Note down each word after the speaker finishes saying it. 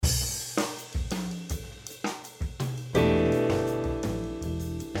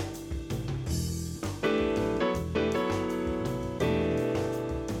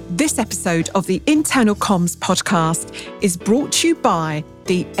episode of the Internal Comms podcast is brought to you by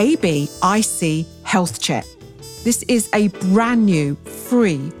the ABIC Health Check. This is a brand new,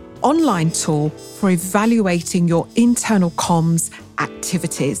 free online tool for evaluating your internal comms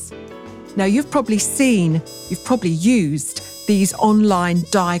activities. Now, you've probably used these online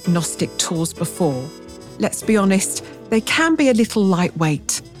diagnostic tools before. Let's be honest, they can be a little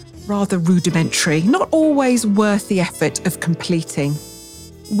lightweight, rather rudimentary, not always worth the effort of completing.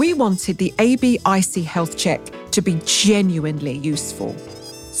 We wanted the ABIC Health Check to be genuinely useful.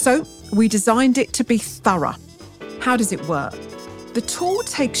 So we designed it to be thorough. How does it work? The tool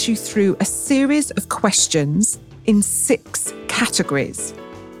takes you through a series of questions in 6 categories: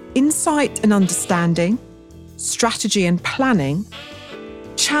 insight and understanding, strategy and planning,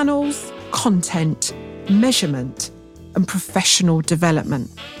 channels, content, measurement, and professional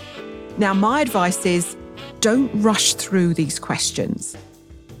development. Now, my advice is don't rush through these questions.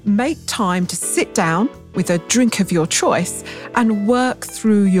 Make time to sit down with a drink of your choice and work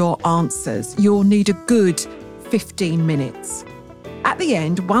through your answers. You'll need a good 15 minutes. At the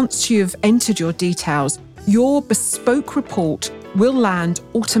end, once you've entered your details, your bespoke report will land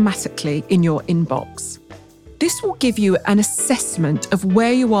automatically in your inbox. This will give you an assessment of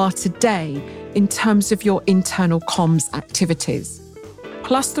where you are today in terms of your internal comms activities.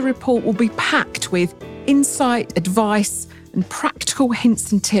 Plus, the report will be packed with insight, advice, and practical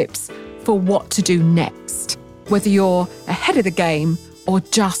hints and tips for what to do next, whether you're ahead of the game or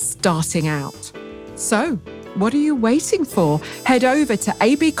just starting out. So, what are you waiting for? Head over to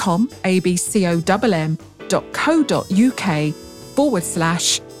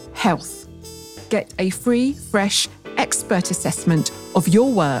abcom.co.uk/health. Get a free, fresh expert assessment of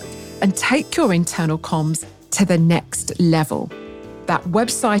your work and take your internal comms to the next level. That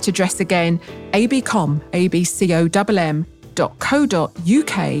website address again,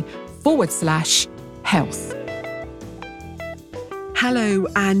 abcom.co.uk/health. Hello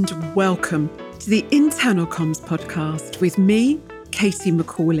and welcome to the Internal Comms podcast with me, Katie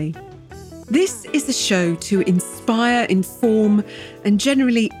McCauley. This is a show to inspire, inform, and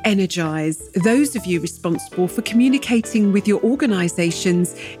generally energise those of you responsible for communicating with your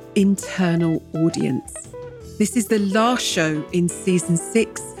organisation's internal audience. This is the last show in season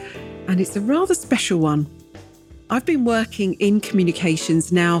 6, and it's a rather special one. I've been working in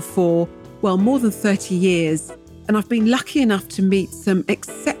communications now for, more than 30 years, and I've been lucky enough to meet some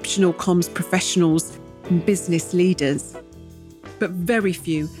exceptional comms professionals and business leaders. But very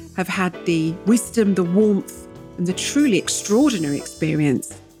few have had the wisdom, the warmth, and the truly extraordinary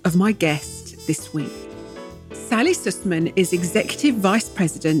experience of my guest this week. Sally Susman is Executive Vice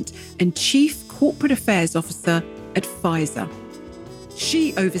President and Chief Corporate Affairs Officer at Pfizer.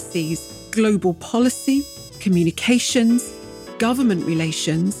 She oversees global policy, communications, government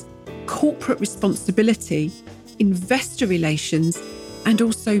relations, corporate responsibility, investor relations, and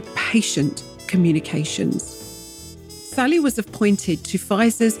also patient communications. Sally was appointed to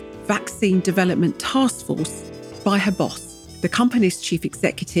Pfizer's Vaccine Development Task Force by her boss, the company's chief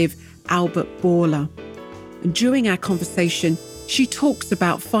executive, Albert Bourla. And during our conversation, she talks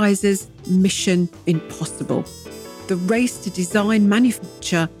about Pfizer's Mission Impossible, the race to design,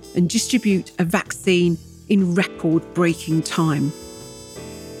 manufacture, and distribute a vaccine in record-breaking time.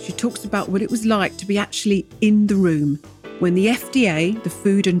 She talks about what it was like to be actually in the room when the FDA, the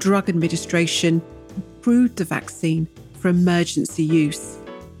Food and Drug Administration, approved the vaccine for emergency use.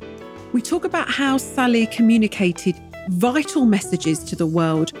 We talk about how Sally communicated vital messages to the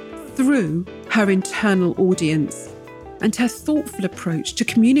world through her internal audience and her thoughtful approach to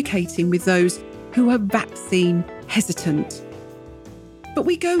communicating with those who are vaccine hesitant. But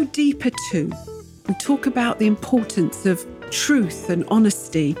we go deeper too. We talk about the importance of truth and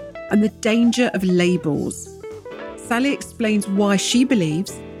honesty and the danger of labels. Sally explains why she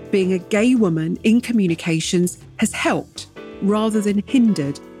believes being a gay woman in communications has helped rather than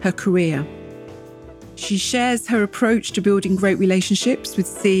hindered her career. She shares her approach to building great relationships with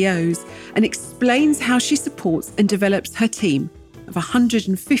CEOs and explains how she supports and develops her team of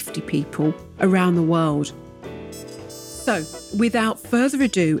 150 people around the world. So, without further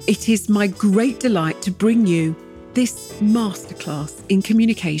ado, it is my great delight to bring you this masterclass in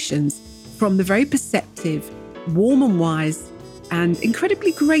communications from the very perceptive, warm and wise, and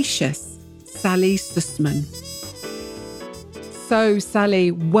incredibly gracious Sally Susman. So, Sally,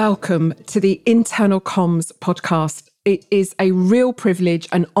 welcome to the Internal Comms podcast. It is a real privilege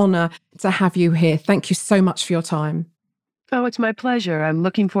and honour to have you here. Thank you so much for your time. Oh, it's my pleasure. I'm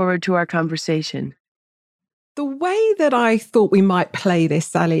looking forward to our conversation. The way that I thought we might play this,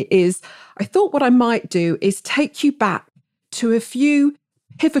 Sally, is I thought what I might do is take you back to a few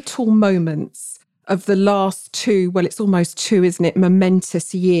pivotal moments of the last two, well, it's almost two, isn't it,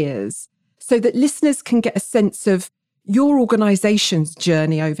 momentous years, so that listeners can get a sense of your organisation's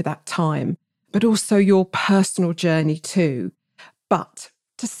journey over that time, but also your personal journey too. But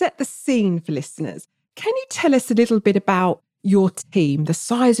to set the scene for listeners, can you tell us a little bit about your team, the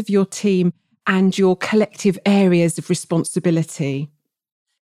size of your team and your collective areas of responsibility?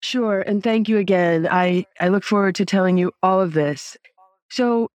 Sure. And thank you again. I look forward to telling you all of this.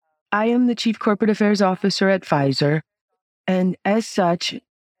 So, I am the Chief Corporate Affairs Officer at Pfizer. And as such,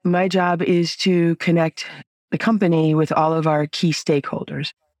 my job is to connect the company with all of our key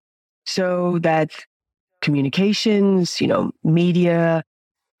stakeholders. So that's communications, media,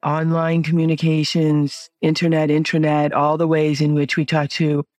 online communications, internet, intranet, all the ways in which we talk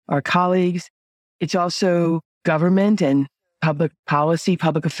to our colleagues. It's also government and public policy,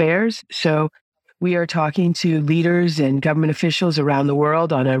 public affairs. So we are talking to leaders and government officials around the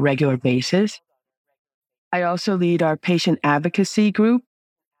world on a regular basis. I also lead our patient advocacy group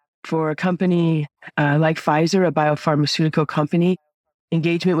for a company like Pfizer, a biopharmaceutical company.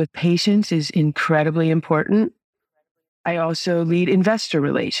 Engagement with patients is incredibly important. I also lead investor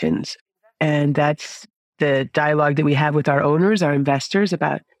relations, and that's the dialogue that we have with our owners, our investors,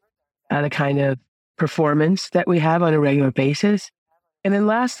 about the kind of performance that we have on a regular basis. And then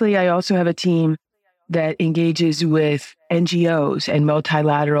lastly, I also have a team that engages with NGOs and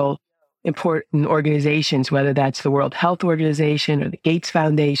multilateral important organizations, whether that's the World Health Organization or the Gates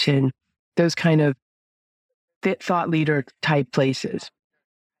Foundation, those kind of thought leader type places.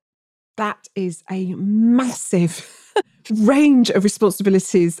 That is a massive range of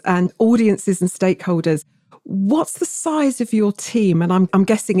responsibilities and audiences and stakeholders. What's the size of your team? And I'm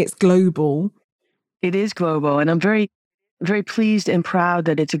guessing it's global. It is global, and I'm very, very pleased and proud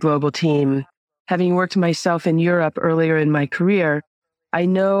that it's a global team. Having worked myself in Europe earlier in my career, I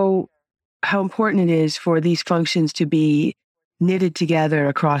know how important it is for these functions to be knitted together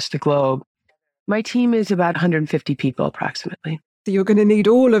across the globe. My team is about 150 people approximately. So you're going to need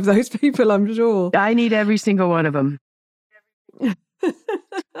all of those people, I'm sure. I need every single one of them.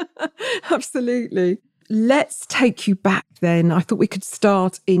 Absolutely. Let's take you back then. I thought we could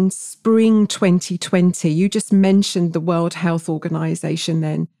start in spring 2020. You just mentioned the World Health Organization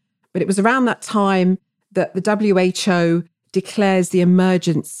then, but it was around that time that the WHO declares the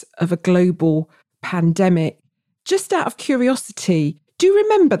emergence of a global pandemic. Just out of curiosity, do you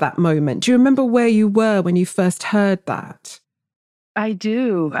remember that moment? Do you remember where you were when you first heard that? I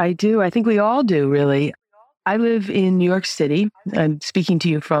do. I think we all do, really. I live in New York City. I'm speaking to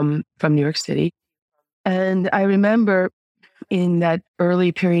you from New York City. And I remember in that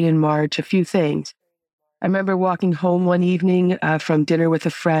early period in March, a few things. I remember walking home one evening from dinner with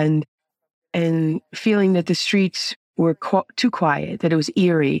a friend and feeling that the streets were too quiet, that it was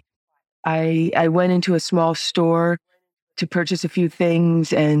eerie. I went into a small store to purchase a few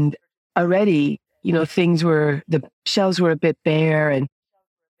things, and already, the shelves were a bit bare,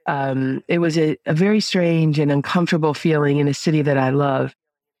 and it was a very strange and uncomfortable feeling in a city that I love.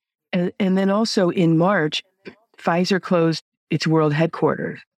 And then also in March, Pfizer closed its world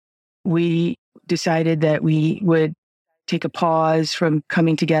headquarters. We decided that we would take a pause from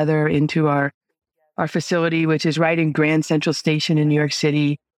coming together into our facility, which is right in Grand Central Station in New York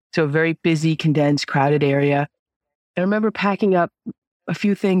City. So a very busy, condensed, crowded area. I remember packing up a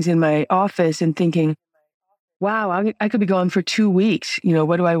few things in my office and thinking, wow, I could be gone for 2 weeks.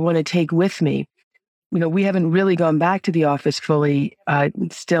 What do I want to take with me? We haven't really gone back to the office fully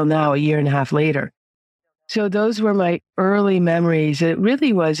still now, a year and a half later. So those were my early memories. It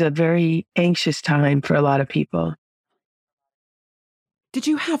really was a very anxious time for a lot of people. Did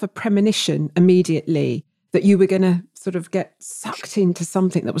you have a premonition immediately that you were going to sort of get sucked into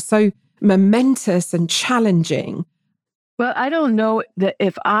something that was so momentous and challenging? Well, I don't know that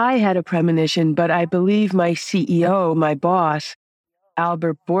if I had a premonition, but I believe my CEO, my boss,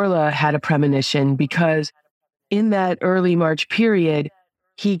 Albert Bourla, had a premonition, because in that early March period,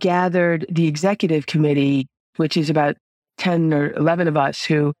 he gathered the executive committee, which is about 10 or 11 of us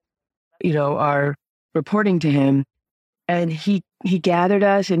who, are reporting to him. And he gathered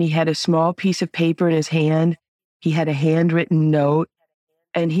us, and he had a small piece of paper in his hand. He had a handwritten note,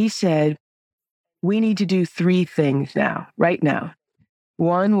 and he said, we need to do 3 things now, right now.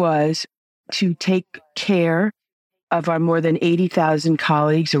 One was to take care of our more than 80,000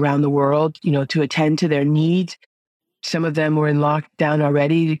 colleagues around the world, to attend to their needs. Some of them were in lockdown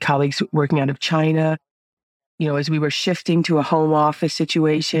already, colleagues working out of China. As we were shifting to a home office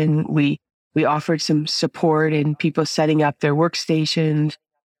situation, we offered some support in people setting up their workstations.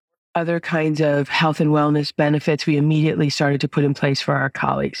 other kinds of health and wellness benefits we immediately started to put in place for our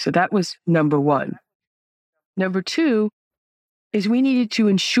colleagues. So that was number one. Number two is we needed to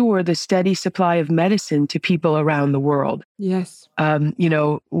ensure the steady supply of medicine to people around the world. Yes.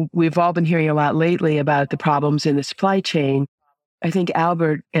 We've all been hearing a lot lately about the problems in the supply chain. I think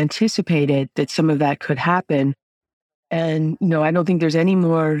Albert anticipated that some of that could happen. And, I don't think there's any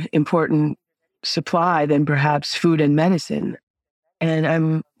more important supply than perhaps food and medicine. And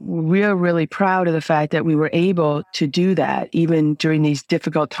I'm really proud of the fact that we were able to do that, even during these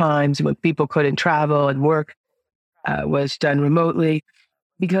difficult times when people couldn't travel and work was done remotely,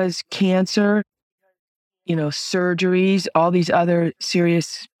 because cancer, surgeries, all these other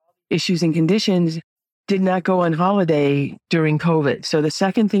serious issues and conditions did not go on holiday during COVID. So the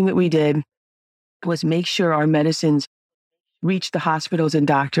second thing that we did was make sure our medicines reached the hospitals and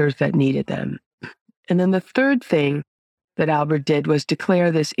doctors that needed them. And then the third thing that Albert did was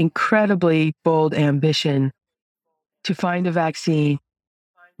declare this incredibly bold ambition to find a vaccine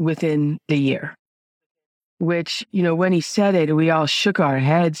within the year, which, when he said it, we all shook our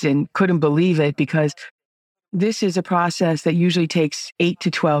heads and couldn't believe it, because this is a process that usually takes 8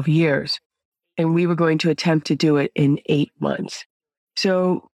 to 12 years. And we were going to attempt to do it in 8 months.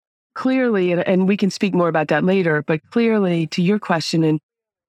 So clearly, and we can speak more about that later, but clearly to your question, and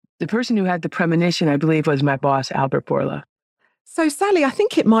the person who had the premonition, I believe, was my boss, Albert Bourla. So, Sally, I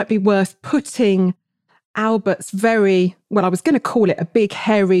think it might be worth putting Albert's I was going to call it a big,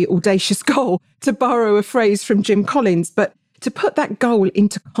 hairy, audacious goal, to borrow a phrase from Jim Collins, but to put that goal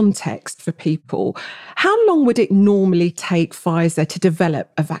into context for people, how long would it normally take Pfizer to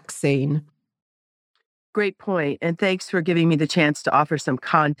develop a vaccine? Great point. And thanks for giving me the chance to offer some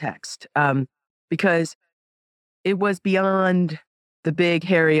context, because it was beyond the big,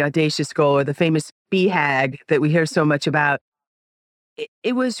 hairy, audacious goal, or the famous BHAG that we hear so much about.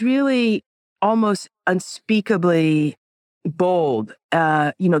 It was really almost unspeakably bold.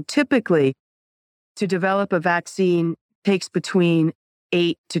 Typically, to develop a vaccine takes between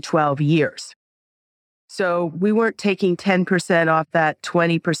 8 to 12 years. So we weren't taking 10% off that,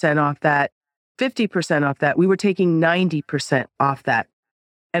 20% off that, 50% off that. We were taking 90% off that.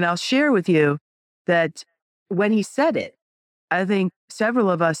 And I'll share with you that when he said it, I think several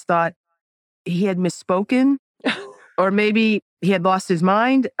of us thought he had misspoken, or maybe he had lost his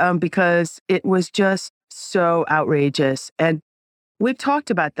mind, because it was just so outrageous. And we've talked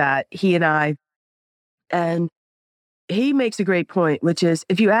about that, he and I, and he makes a great point, which is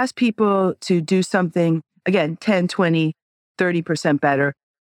if you ask people to do something, again, 10, 20, 30% better,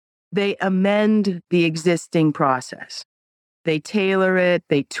 they amend the existing process. They tailor it,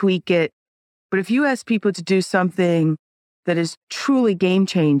 they tweak it. But if you ask people to do something that is truly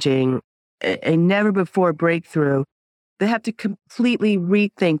game-changing, a never-before breakthrough, they have to completely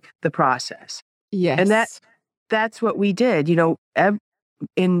rethink the process. Yes. And that's what we did.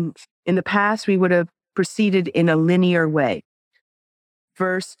 In the past, we would have proceeded in a linear way.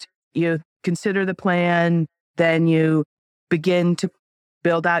 First, you consider the plan, then you begin to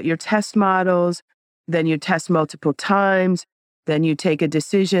build out your test models, then you test multiple times, then you take a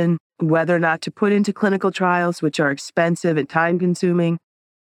decision whether or not to put into clinical trials, which are expensive and time-consuming.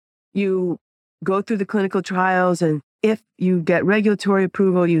 You go through the clinical trials, and if you get regulatory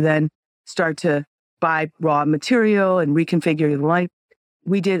approval, you then start to buy raw material and reconfigure your life.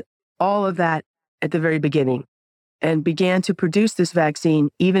 We did all of that at the very beginning and began to produce this vaccine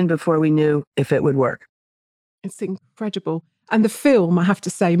even before we knew if it would work. It's incredible. And the film, I have to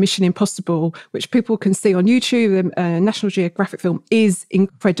say, Mission Impossible, which people can see on YouTube, the National Geographic film, is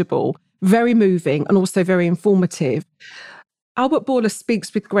incredible, very moving and also very informative. Albert Bourla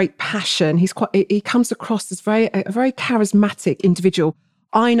speaks with great passion. He comes across as a very charismatic individual.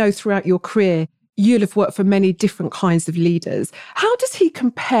 I know throughout your career, you'll have worked for many different kinds of leaders. How does he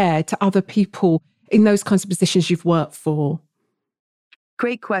compare to other people in those kinds of positions you've worked for?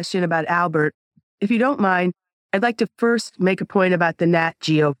 Great question about Albert. If you don't mind, I'd like to first make a point about the Nat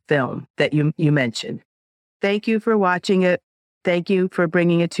Geo film that you mentioned. Thank you for watching it. Thank you for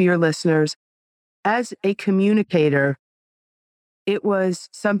bringing it to your listeners. As a communicator, it was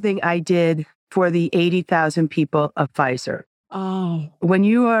something I did for the 80,000 people of Pfizer. Oh. When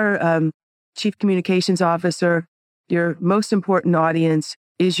you are chief communications officer, your most important audience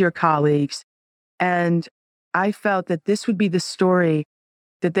is your colleagues. And I felt that this would be the story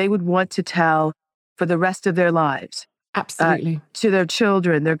that they would want to tell for the rest of their lives. Absolutely. To their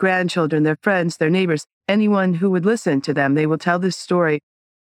children, their grandchildren, their friends, their neighbors, anyone who would listen to them, they will tell this story.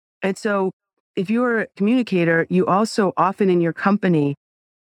 And so if you're a communicator, you also often in your company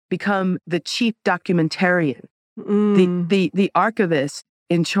become the chief documentarian, the archivist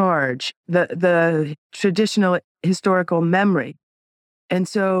in charge, the traditional historical memory. And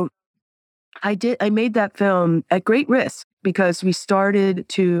so I made that film at great risk because we started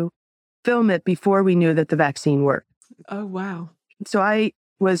to film it before we knew that the vaccine worked. Oh, wow. So I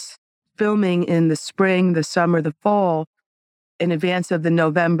was filming in the spring, the summer, the fall, in advance of the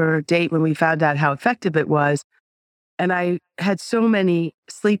November date when we found out how effective it was. And I had so many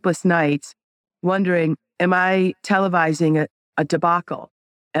sleepless nights wondering, am I televising a debacle?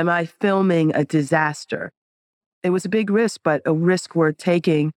 Am I filming a disaster? It was a big risk, but a risk worth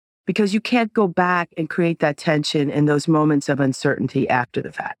taking because you can't go back and create that tension in those moments of uncertainty after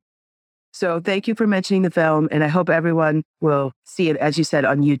the fact. So thank you for mentioning the film, and I hope everyone will see it, as you said,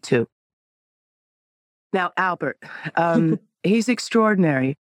 on YouTube. Now, Albert, he's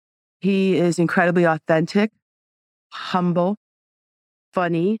extraordinary. He is incredibly authentic, humble,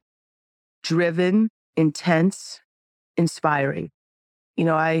 funny, driven, intense, inspiring.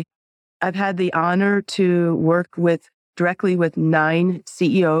 I've had the honor to work directly with 9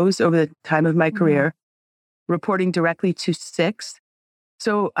 CEOs over the time of my career, reporting directly to 6.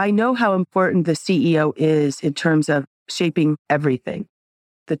 So I know how important the CEO is in terms of shaping everything,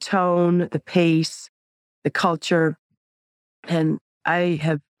 the tone, the pace, the culture. And I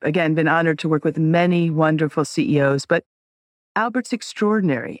have, again, been honored to work with many wonderful CEOs, but Albert's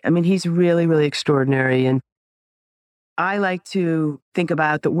extraordinary. I mean, he's really, really extraordinary. And I like to think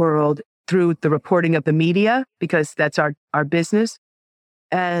about the world through the reporting of the media because that's our business.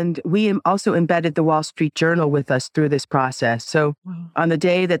 And we also embedded the Wall Street Journal with us through this process. So on the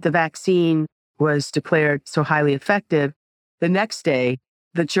day that the vaccine was declared so highly effective, the next day,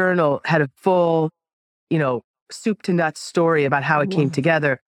 the Journal had a full, soup to nuts story about how it came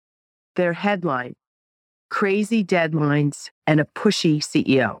together. Their headline, Crazy Deadlines and a Pushy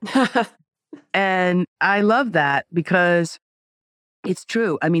CEO. And I love that because it's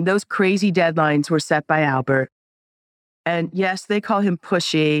true. I mean, those crazy deadlines were set by Albert. And yes, they call him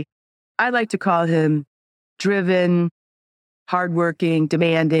pushy. I like to call him driven, hardworking,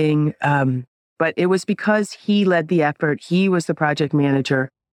 demanding. But it was because he led the effort. He was the project manager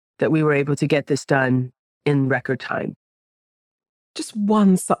that we were able to get this done in record time. Just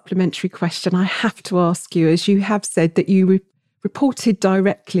one supplementary question I have to ask you, as you have said that you reported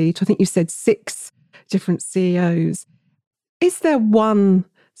directly to, I think you said 6 different CEOs. Is there one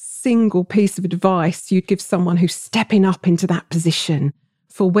single piece of advice you'd give someone who's stepping up into that position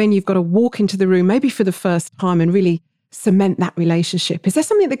for when you've got to walk into the room, maybe for the first time, and really cement that relationship? Is there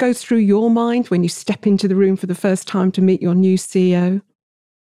something that goes through your mind when you step into the room for the first time to meet your new CEO?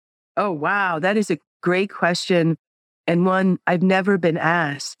 Oh, wow. That is a great question and one I've never been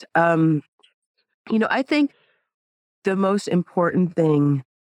asked. I think the most important thing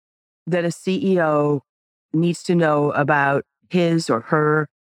that a CEO needs to know about his or her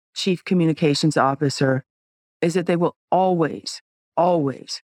chief communications officer is that they will always,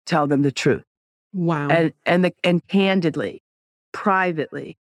 always tell them the truth. Wow. And candidly,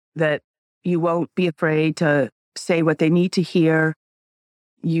 privately, that you won't be afraid to say what they need to hear.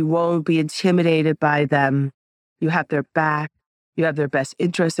 You won't be intimidated by them. You have their back. You have their best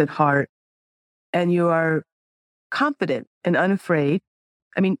interests at heart. And you are confident and unafraid.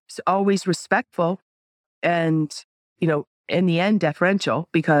 I mean, it's always respectful and, in the end, deferential,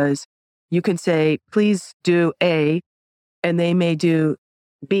 because you can say, please do A, and they may do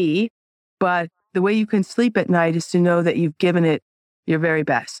B, but the way you can sleep at night is to know that you've given it your very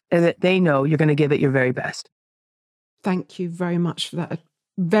best and that they know you're going to give it your very best. Thank you very much for that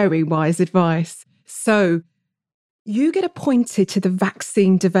very wise advice. So you get appointed to the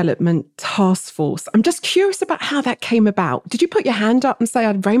Vaccine Development Task Force. I'm just curious about how that came about. Did you put your hand up and say,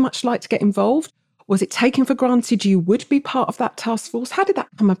 I'd very much like to get involved? Was it taken for granted you would be part of that task force? How did that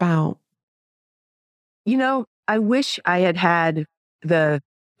come about? I wish I had had the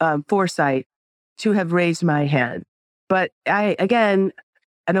foresight to have raised my hand. But I don't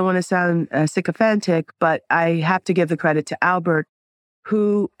want to sound sycophantic, but I have to give the credit to Albert,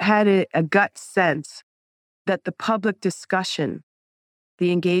 who had a gut sense that the public discussion,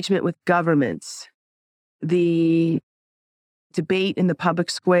 the engagement with governments, the debate in the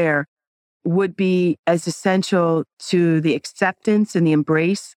public square would be as essential to the acceptance and the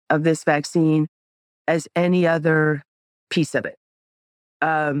embrace of this vaccine as any other piece of it.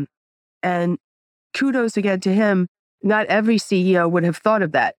 And kudos again to him. Not every CEO would have thought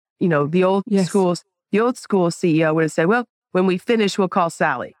of that. The old school CEO would have said, well, when we finish, we'll call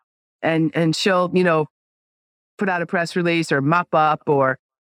Sally and she'll, put out a press release or mop up or,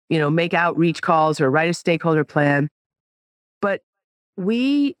 make outreach calls or write a stakeholder plan. But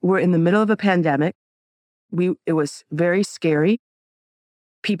we were in the middle of a pandemic. It was very scary.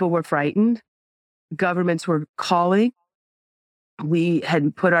 People were frightened. Governments were calling. We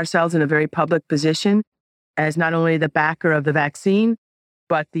had put ourselves in a very public position as not only the backer of the vaccine,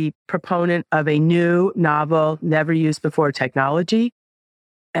 but the proponent of a new, novel, never used before technology.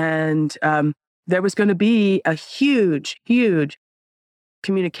 And there was going to be a huge, huge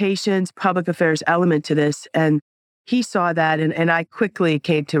communications, public affairs element to this. And he saw that. And I quickly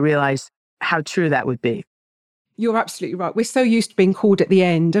came to realize how true that would be. You're absolutely right. We're so used to being called at the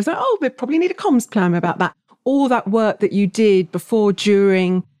end. I was like, oh, we probably need a comms plan about that. All that work that you did before,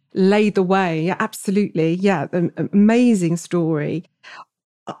 during, laid the way. Yeah, absolutely. Yeah, an amazing story.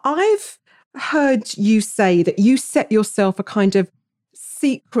 I've heard you say that you set yourself a kind of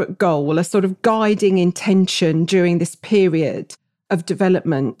secret goal, a sort of guiding intention during this period of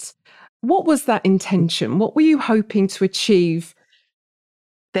development. What was that intention? What were you hoping to achieve?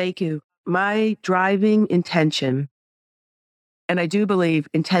 Thank you. My driving intention, and I do believe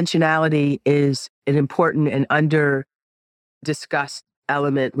intentionality is an important and under discussed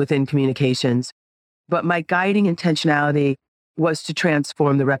element within communications, but my guiding intentionality was to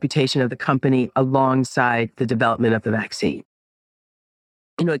transform the reputation of the company alongside the development of the vaccine.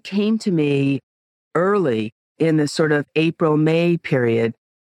 It came to me early in the sort of April, May period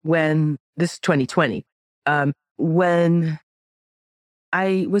when this is 2020, when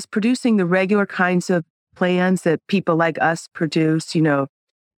I was producing the regular kinds of plans that people like us produce, the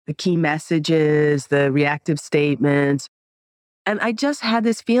key messages, the reactive statements. And I just had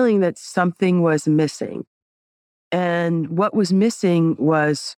this feeling that something was missing. And what was missing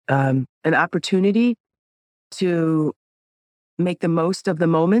was an opportunity to make the most of the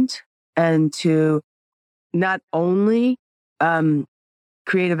moment and to not only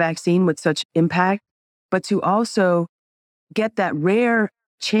create a vaccine with such impact, but to also get that rare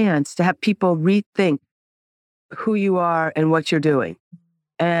chance to have people rethink who you are and what you're doing.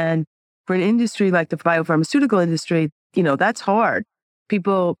 And for an industry like the biopharmaceutical industry, that's hard.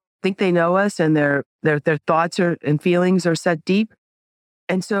 People think they know us and their thoughts and feelings are set deep.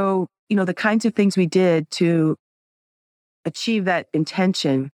 And so, the kinds of things we did to achieve that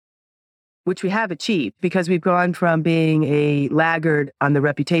intention, which we have achieved because we've gone from being a laggard on the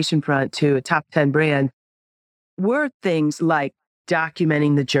reputation front to a top 10 brand, were things like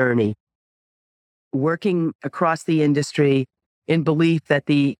documenting the journey, working across the industry in belief that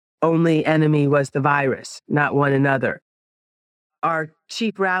the only enemy was the virus, not one another. Our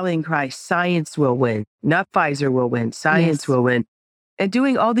chief rallying cry, science will win, not Pfizer will win, science will win. And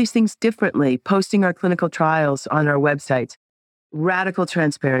doing all these things differently, posting our clinical trials on our websites, radical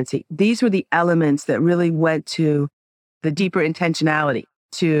transparency. These were the elements that really went to the deeper intentionality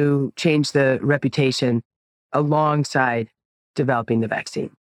to change the reputation alongside developing the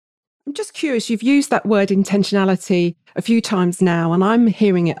vaccine. I'm just curious, you've used that word intentionality a few times now, and I'm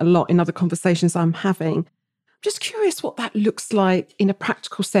hearing it a lot in other conversations I'm having. I'm just curious what that looks like in a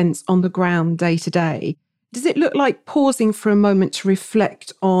practical sense on the ground day to day. Does it look like pausing for a moment to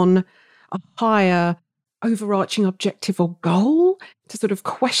reflect on a higher overarching objective or goal, to sort of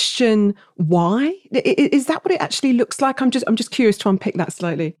question why? Is that what it actually looks like? I'm just curious to unpick that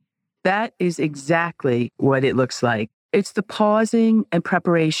slightly. That is exactly what it looks like. It's the pausing and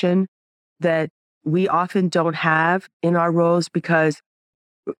preparation that we often don't have in our roles because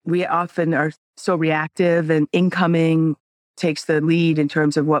we often are so reactive and incoming takes the lead in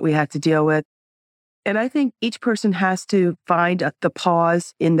terms of what we have to deal with. And I think each person has to find the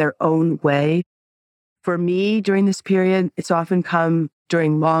pause in their own way. For me, during this period, it's often come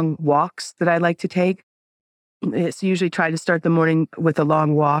during long walks that I like to take. It's usually try to start the morning with a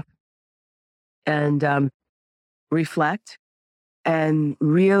long walk and reflect and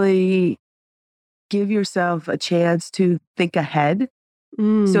really give yourself a chance to think ahead.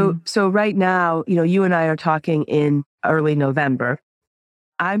 So right now, you and I are talking in early November.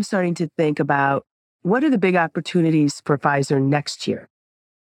 I'm starting to think about what are the big opportunities for Pfizer next year?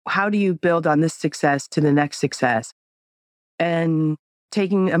 How do you build on this success to the next success? And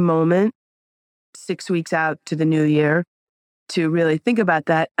taking a moment 6 weeks out to the new year to really think about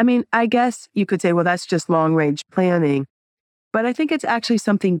that. I mean, I guess you could say, well, that's just long range planning, but I think it's actually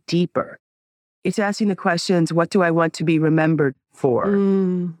something deeper. It's asking the questions, what do I want to be remembered for?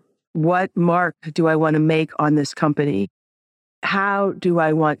 What mark do I want to make on this company? How do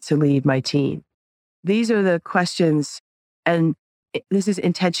I want to lead my team? These are the questions, and this is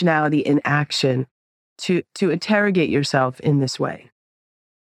intentionality in action to interrogate yourself in this way.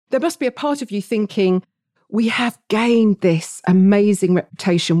 There must be a part of you thinking, we have gained this amazing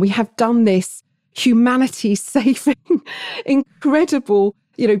reputation. We have done this humanity-saving, incredible,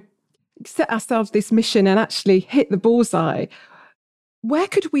 set ourselves this mission and actually hit the bullseye. Where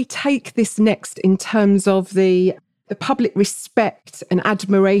could we take this next in terms of the public respect and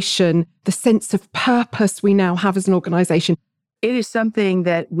admiration, the sense of purpose we now have as an organization? It is something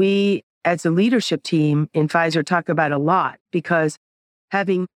that we as a leadership team in Pfizer talk about a lot, because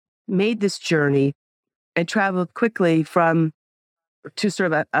having made this journey and traveled quickly to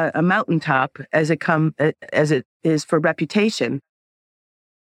sort of a mountaintop as it is for reputation,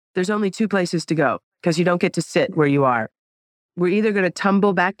 there's only two places to go, because you don't get to sit where you are. We're either going to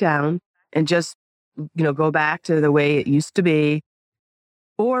tumble back down and just, go back to the way it used to be,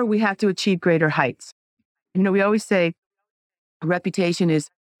 or we have to achieve greater heights. We always say reputation is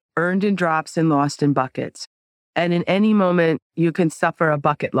earned in drops and lost in buckets. And in any moment, you can suffer a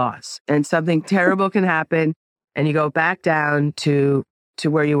bucket loss and something terrible can happen and you go back down to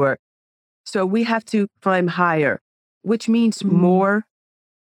where you were. So we have to climb higher, which means more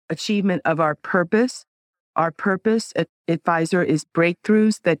achievement of our purpose. Our purpose at Pfizer is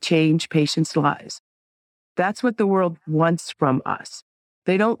breakthroughs that change patients' lives. That's what the world wants from us.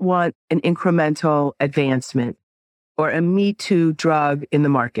 They don't want an incremental advancement or a Me Too drug in the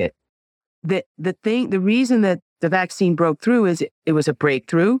market. The reason that the vaccine broke through is it was a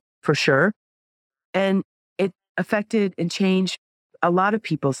breakthrough, for sure. And it affected and changed a lot of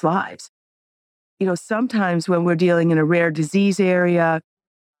people's lives. Sometimes when we're dealing in a rare disease area,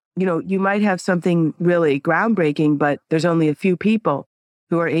 you might have something really groundbreaking, but there's only a few people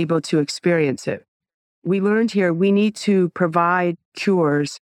who are able to experience it. We learned here we need to provide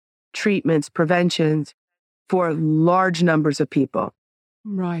cures, treatments, preventions for large numbers of people.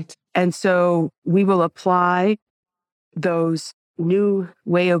 Right. And so we will apply those new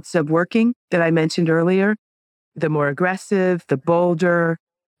ways of working that I mentioned earlier, the more aggressive, the bolder,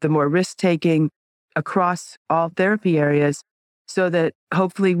 the more risk-taking across all therapy areas, so that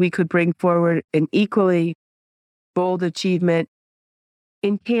hopefully we could bring forward an equally bold achievement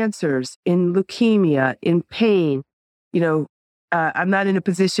in cancers, in leukemia, in pain. I'm not in a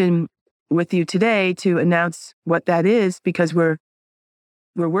position with you today to announce what that is, because we're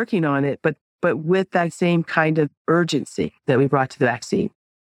working on it, but with that same kind of urgency that we brought to the vaccine.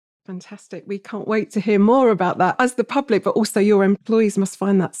 Fantastic. We can't wait to hear more about that as the public, but also your employees must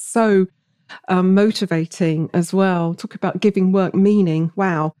find that so motivating as well. Talk about giving work meaning.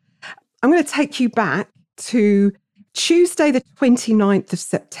 Wow. I'm going to take you back to Tuesday, the 29th of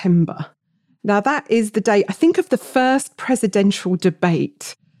September. Now, that is the day, I think, of the first presidential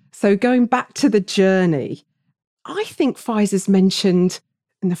debate. So going back to the journey, I think Pfizer's mentioned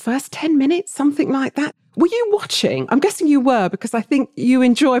in the first 10 minutes, something like that. Were you watching? I'm guessing you were, because I think you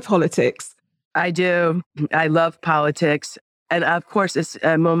enjoy politics. I do. I love politics. And of course, it's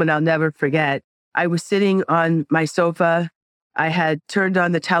a moment I'll never forget. I was sitting on my sofa. I had turned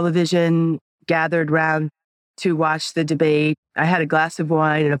on the television, gathered round to watch the debate. I had a glass of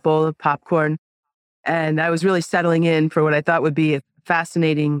wine and a bowl of popcorn. And I was really settling in for what I thought would be a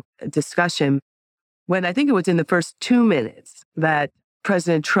fascinating discussion, when I think it was in the first 2 minutes that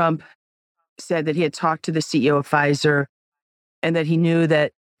President Trump said that he had talked to the CEO of Pfizer and that he knew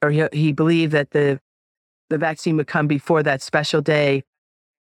that, or he believed that the vaccine would come before that special day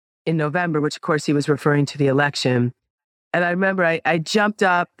in November, which of course he was referring to the election. And I remember I jumped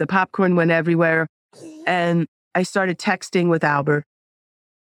up, the popcorn went everywhere, and I started texting with Albert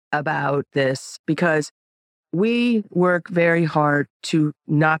about this, because we work very hard to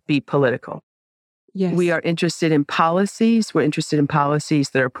not be political. Yes. We are interested in policies. We're interested in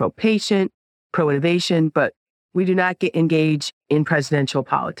policies that are pro-patient, pro-innovation, but we do not engage in presidential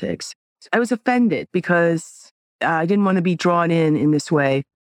politics. I was offended because I didn't want to be drawn in this way.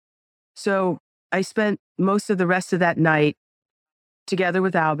 So I spent most of the rest of that night together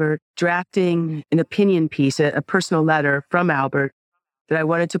with Albert drafting an opinion piece, a personal letter from Albert that I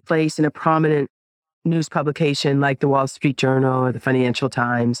wanted to place in a prominent news publication like the Wall Street Journal or the Financial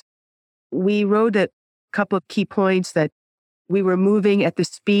Times. We wrote a couple of key points: that we were moving at the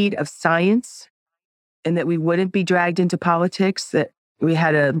speed of science and that we wouldn't be dragged into politics, that we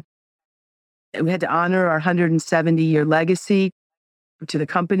had to honor our 170-year legacy to the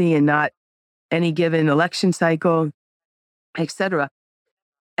company and not any given election cycle, et cetera.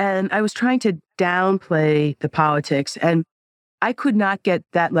 And I was trying to downplay the politics, and I could not get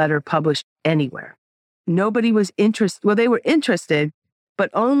that letter published anywhere. Nobody was interested. Well, they were interested, but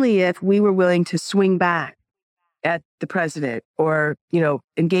only if we were willing to swing back at the president or,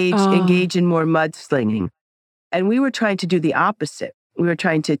 engage in more mudslinging. And we were trying to do the opposite. We were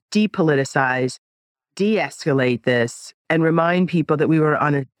trying to depoliticize, de-escalate this, and remind people that we were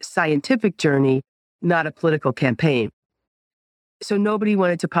on a scientific journey, not a political campaign. So nobody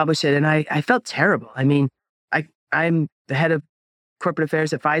wanted to publish it. And I felt terrible. I mean, I'm the head of corporate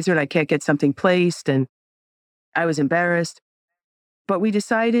affairs at Pfizer and I can't get something placed. And I was embarrassed. But we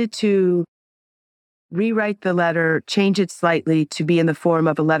decided to rewrite the letter, change it slightly to be in the form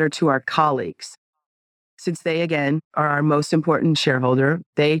of a letter to our colleagues. Since they, again, are our most important shareholder,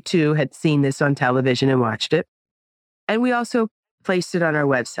 they too had seen this on television and watched it. And we also placed it on our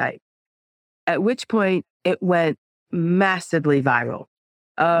website, at which point it went massively viral.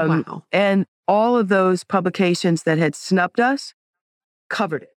 Wow. And all of those publications that had snubbed us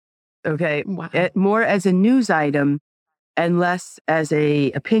covered it. Okay. Wow. More as a news item and less as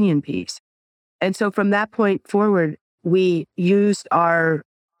a opinion piece. And so from that point forward, we used our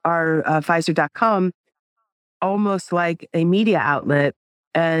Pfizer.com almost like a media outlet.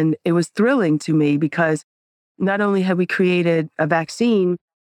 And it was thrilling to me because not only had we created a vaccine,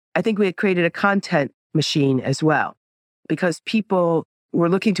 I think we had created a content machine as well, because people were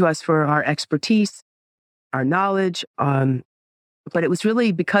looking to us for our expertise, our knowledge. But it was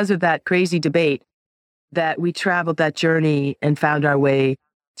really because of that crazy debate that we traveled that journey and found our way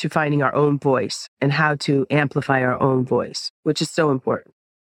to finding our own voice and how to amplify our own voice, which is so important.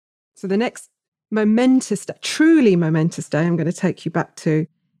 So the next truly momentous day I'm going to take you back to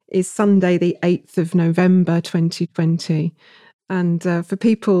is Sunday, the 8th of November, 2020. And for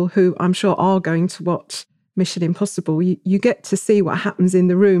people who I'm sure are going to watch Mission Impossible, you get to see what happens in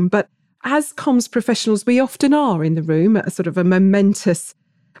the room. But as comms professionals, we often are in the room at a sort of a momentous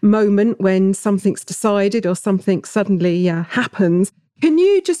moment when something's decided or something suddenly happens. Can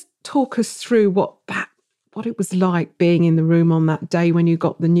you just talk us through what it was like being in the room on that day when you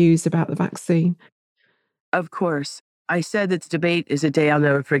got the news about the vaccine? Of course. I said that debate is a day I'll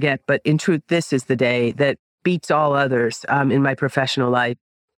never forget, but in truth, this is the day that beats all others in my professional life.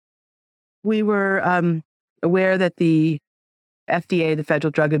 We were aware that the FDA, the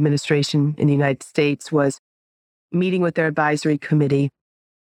Federal Drug Administration in the United States, was meeting with their advisory committee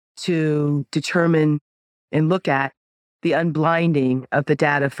to determine and look at the unblinding of the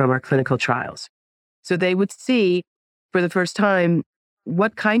data from our clinical trials. So they would see for the first time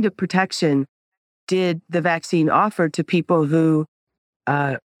what kind of protection did the vaccine offer to people who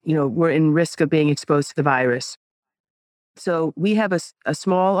were in risk of being exposed to the virus. So we have a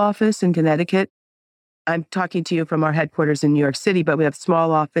small office in Connecticut. I'm talking to you from our headquarters in New York City, but we have a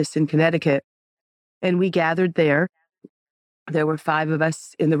small office in Connecticut. And we gathered there. There were 5 of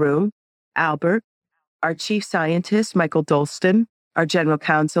us in the room: Albert, our chief scientist, Michael Dolston, our general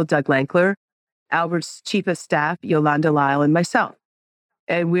counsel, Doug Lankler, Albert's chief of staff, Yolanda Lyle, and myself.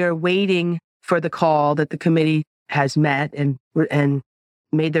 And we are waiting for the call that the committee has met and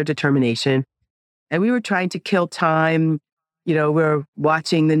made their determination. And we were trying to kill time. We're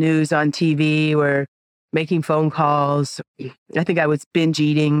watching the news on TV. We're making phone calls. I think I was binge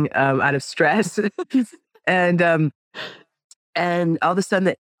eating out of stress. And all of a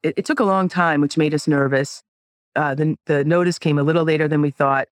sudden, it took a long time, which made us nervous. The notice came a little later than we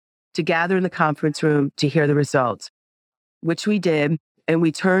thought, to gather in the conference room to hear the results, which we did. And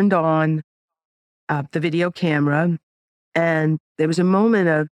we turned on the video camera. And there was a moment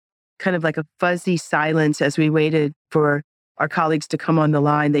of kind of like a fuzzy silence as we waited for our colleagues to come on the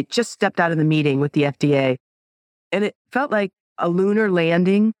line. They just stepped out of the meeting with the FDA. And it felt like a lunar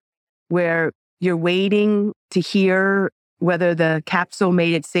landing where you're waiting to hear whether the capsule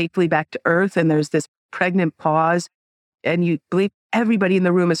made it safely back to Earth. And there's this pregnant pause. And you believe everybody in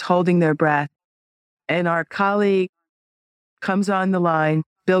the room is holding their breath. And our colleague comes on the line,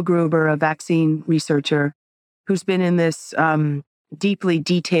 Bill Gruber, a vaccine researcher, who's been in this deeply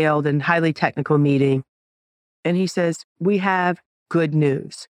detailed and highly technical meeting. And he says, "We have good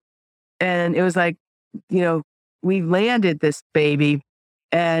news." And it was like, we landed this baby.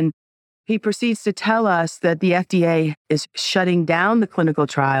 And he proceeds to tell us that the FDA is shutting down the clinical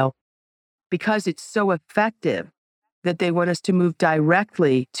trial because it's so effective that they want us to move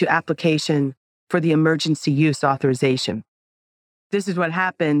directly to application for the emergency use authorization. This is what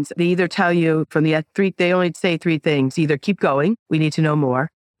happens. They either tell you from the they only say 3 things: either keep going, we need to know more;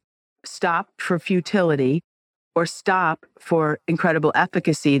 stop for futility; or stop for incredible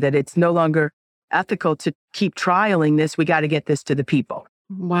efficacy, that it's no longer ethical to keep trialing this. We got to get this to the people.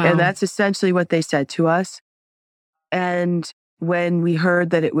 Wow. And that's essentially what they said to us. And when we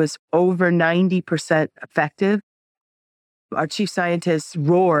heard that it was over 90% effective, our chief scientist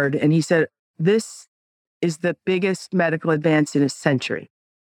roared and he said, "This is the biggest medical advance in a century."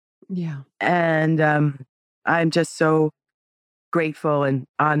 Yeah. And I'm just so grateful and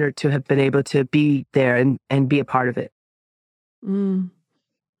honored to have been able to be there and be a part of it. Mm.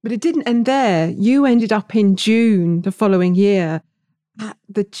 But it didn't end there. You ended up in June the following year at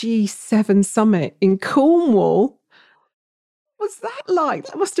the G7 summit in Cornwall. was that like?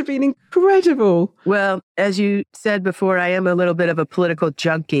 That must have been incredible. Well, as you said before, I am a little bit of a political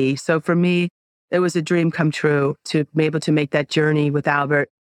junkie. So for me, it was a dream come true to be able to make that journey with Albert.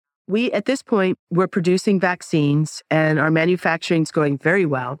 At this point, we're producing vaccines and our manufacturing is going very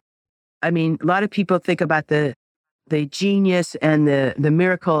well. I mean, a lot of people think about the genius and the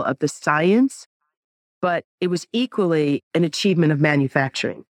miracle of the science, but it was equally an achievement of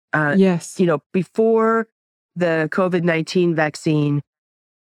manufacturing. Yes. Before the COVID-19 vaccine,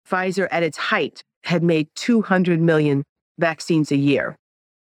 Pfizer at its height had made 200 million vaccines a year.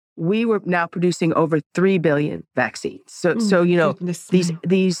 We were now producing over 3 billion vaccines. So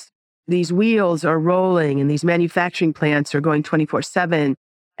these wheels are rolling and these manufacturing plants are going 24/7.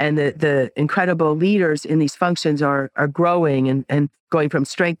 And the incredible leaders in these functions are growing and going from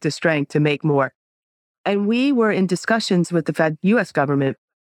strength to strength to make more. And we were in discussions with the U.S. government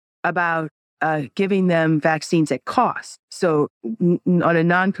about giving them vaccines at cost. So on a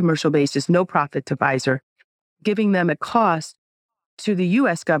non-commercial basis, no profit to Pfizer, giving them at cost to the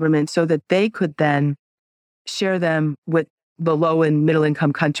U.S. government so that they could then share them with the low and middle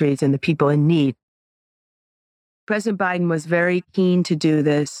income countries and the people in need. President Biden was very keen to do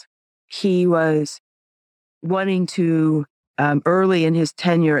this. He was wanting to, early in his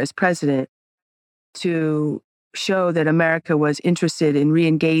tenure as president, to show that America was interested in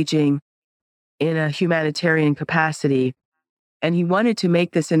re-engaging in a humanitarian capacity. And he wanted to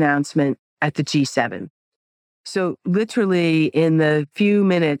make this announcement at the G7. So literally in the few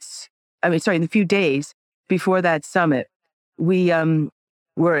days before that summit, we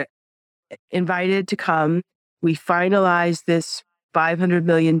were invited to come. We finalized this 500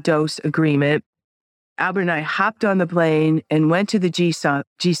 million dose agreement. Albert and I hopped on the plane and went to the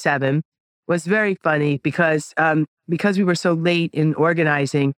G7. It was very funny because we were so late in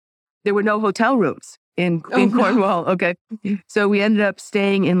organizing, there were no hotel rooms in Cornwall. Okay. So we ended up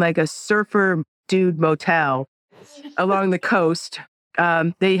staying in like a surfer dude motel along the coast.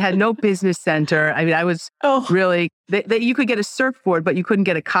 They had no business center. I mean, I was really, that you could get a surfboard, but you couldn't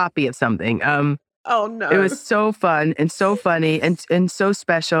get a copy of something. Oh no. It was so fun and so funny and so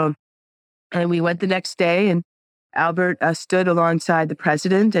special. And we went the next day and Albert stood alongside the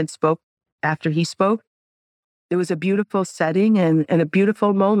president and spoke after he spoke. It was a beautiful setting and a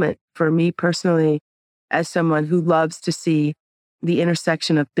beautiful moment for me personally, as someone who loves to see the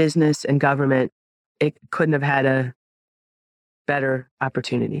intersection of business and government. It couldn't have had a better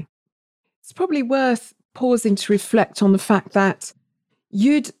opportunity. It's probably worth pausing to reflect on the fact that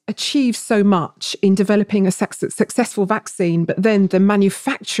you'd achieved so much in developing a successful vaccine, but then the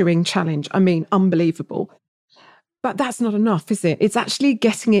manufacturing challenge, I mean, unbelievable. But that's not enough, is it? It's actually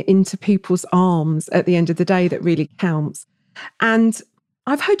getting it into people's arms at the end of the day that really counts. And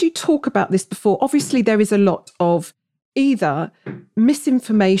I've heard you talk about this before. Obviously, there is a lot of either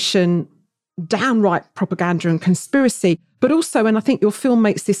misinformation, downright propaganda and conspiracy, but also, and I think your film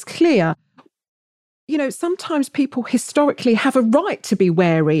makes this clear, sometimes people historically have a right to be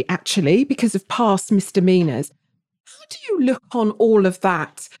wary, actually, because of past misdemeanors. How do you look on all of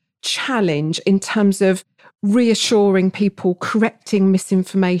that challenge in terms of reassuring people, correcting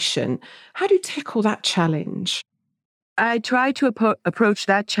misinformation? How do you tackle that challenge? I try to approach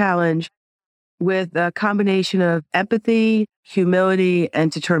that challenge with a combination of empathy, humility,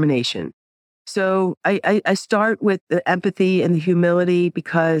 and determination. So I start with the empathy and the humility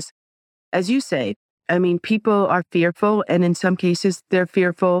because, as you say, I mean, people are fearful, and in some cases, they're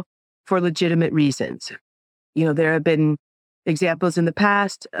fearful for legitimate reasons. There have been examples in the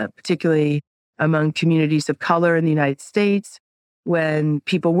past, particularly among communities of color in the United States, when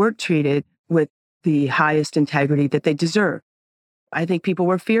people weren't treated with the highest integrity that they deserve. I think people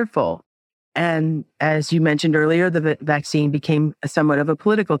were fearful. And as you mentioned earlier, the vaccine became somewhat of a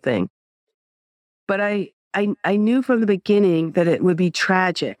political thing. But I knew from the beginning that it would be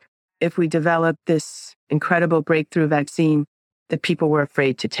tragic if we developed this incredible breakthrough vaccine that people were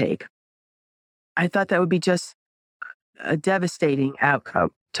afraid to take. I thought that would be just a devastating outcome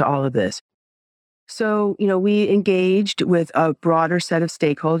to all of this. So, we engaged with a broader set of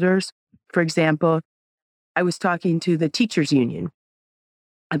stakeholders. For example, I was talking to the teachers union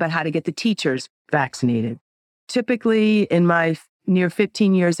about how to get the teachers vaccinated. Typically, in my near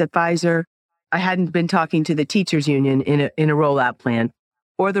 15 years at Pfizer, I hadn't been talking to the teachers union in a rollout plan,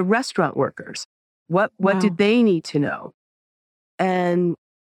 or the restaurant workers. What did they need to know? And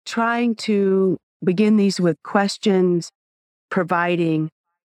trying to begin these with questions, providing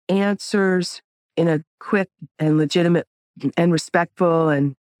answers in a quick and legitimate and respectful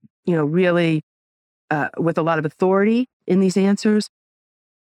and, really with a lot of authority in these answers.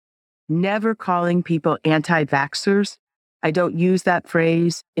 Never calling people anti-vaxxers I don't use that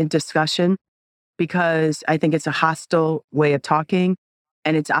phrase in discussion because I think it's a hostile way of talking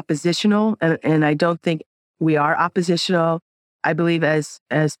and it's oppositional. And I don't think we are oppositional. I believe as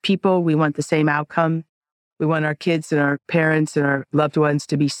people, we want the same outcome. We want our kids and our parents and our loved ones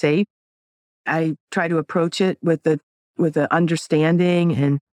to be safe. I try to approach it with the understanding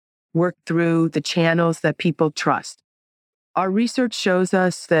and work through the channels that people trust. Our research shows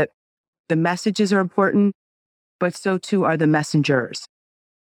us that the messages are important, but so too are the messengers.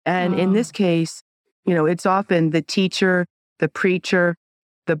 And in this case, it's often the teacher, the preacher,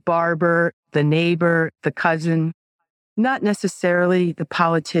 the barber, the neighbor, the cousin, not necessarily the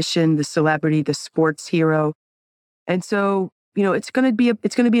politician, the celebrity, the sports hero. And so, it's going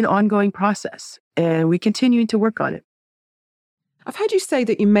to be an ongoing process, and we continue to work on it. I've heard you say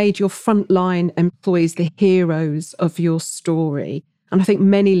that you made your frontline employees the heroes of your story. And I think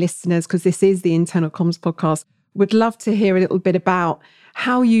many listeners, because this is the Internal Comms podcast, would love to hear a little bit about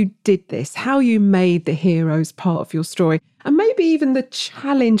how you did this, how you made the heroes part of your story, and maybe even the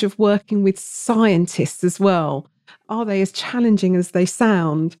challenge of working with scientists as well. Are they as challenging as they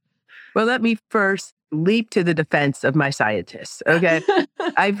sound? Well, let me first leap to the defense of my scientists. Okay.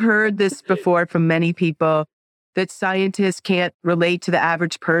 I've heard this before from many people that scientists can't relate to the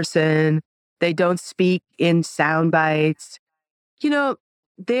average person. They don't speak in sound bites.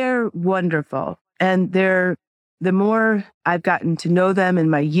 They're wonderful. And the more I've gotten to know them in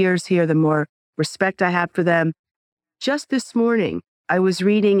my years here, the more respect I have for them. Just this morning, I was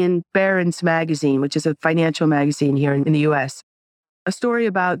reading in Barron's magazine, which is a financial magazine here in the US, a story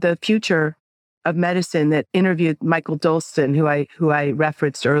about the future of medicine that interviewed Michael Dolston, who I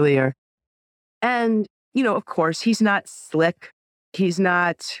referenced earlier. And, of course, he's not slick. He's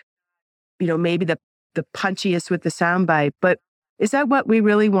not, maybe the punchiest with the soundbite, but is that what we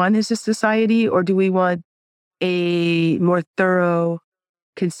really want as a society? Or do we want a more thorough,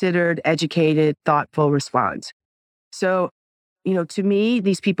 considered, educated, thoughtful response? So, to me,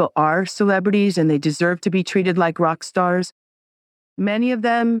 these people are celebrities and they deserve to be treated like rock stars. Many of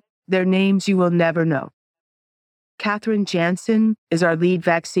them, their names you will never know. Katherine Jansen is our lead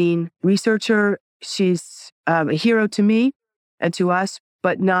vaccine researcher. She's a hero to me and to us,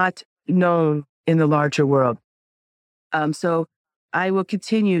 but not known in the larger world. So I will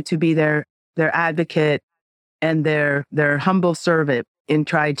continue to be their advocate and their humble servant in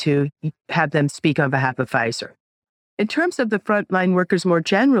trying to have them speak on behalf of Pfizer. In terms of the frontline workers more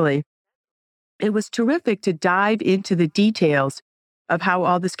generally, it was terrific to dive into the details of how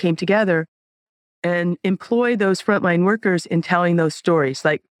all this came together and employ those frontline workers in telling those stories.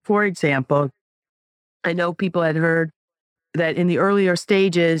 Like, for example, I know people had heard that in the earlier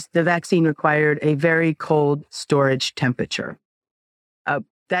stages, the vaccine required a very cold storage temperature.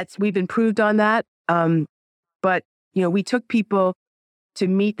 We've improved on that. But, we took people to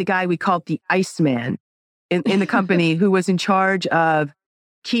meet the guy we called the Iceman in the company who was in charge of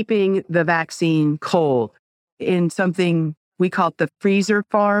keeping the vaccine cold in something we called the freezer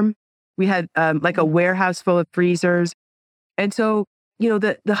farm. We had like a warehouse full of freezers. And so,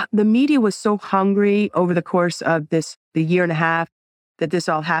 the media was so hungry over the course of the year and a half that this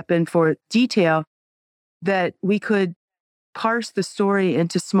all happened for detail that we could parse the story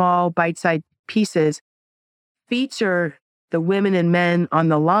into small bite-sized pieces, feature the women and men on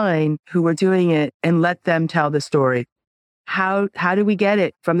the line who were doing it and let them tell the story. How do we get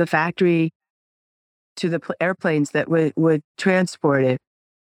it from the factory to the airplanes that would transport it?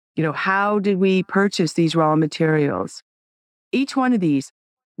 How did we purchase these raw materials? Each one of these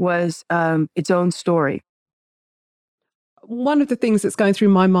was its own story. One of the things that's going through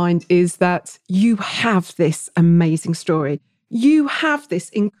my mind is that you have this amazing story. You have this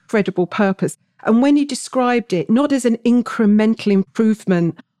incredible purpose. And when you described it, not as an incremental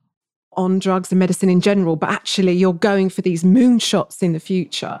improvement on drugs and medicine in general, but actually you're going for these moonshots in the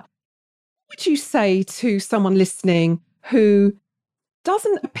future, what would you say to someone listening who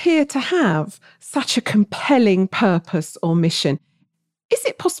doesn't appear to have such a compelling purpose or mission? Is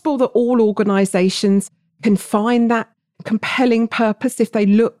it possible that all organizations can find that compelling purpose if they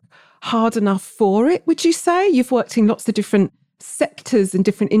look hard enough for it, would you say? You've worked in lots of different sectors and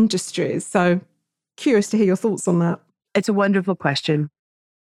different industries. So curious to hear your thoughts on that. It's a wonderful question.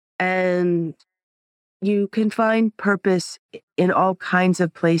 And you can find purpose in all kinds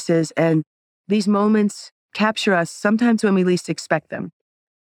of places. And these moments capture us sometimes when we least expect them.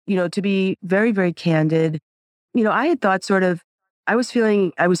 To be very, very candid, I had thought I was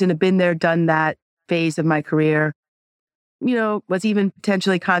feeling I was in a been there, done that phase of my career. Was even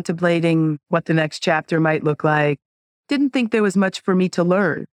potentially contemplating what the next chapter might look like. Didn't think there was much for me to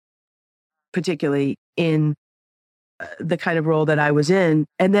learn, particularly in the kind of role that I was in.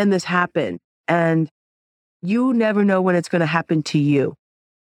 And then this happened. And you never know when it's going to happen to you.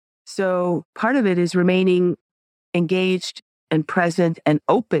 So part of it is remaining engaged and present and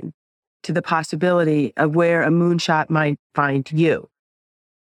open to the possibility of where a moonshot might find you.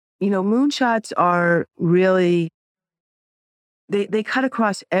 Moonshots are really, they cut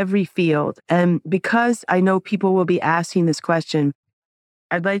across every field. And because I know people will be asking this question,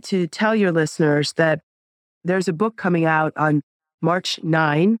 I'd like to tell your listeners that there's a book coming out on March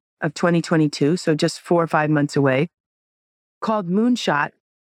 9 of 2022, so just 4 or 5 months away, called Moonshot: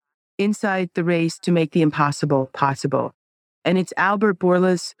 Inside the Race to Make the Impossible Possible. And it's Albert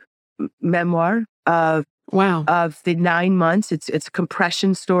Bourla's memoir of the 9 months. It's a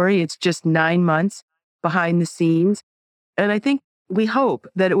compression story. It's just 9 months behind the scenes. And I think we hope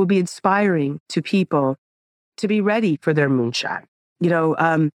that it will be inspiring to people to be ready for their moonshot.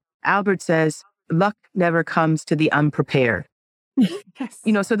 Albert says, luck never comes to the unprepared. Yes.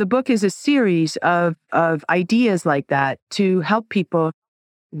 So the book is a series of ideas like that to help people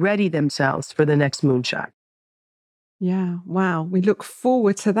ready themselves for the next moonshot. Yeah. Wow. We look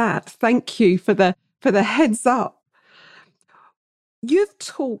forward to that. Thank you for the heads up. You've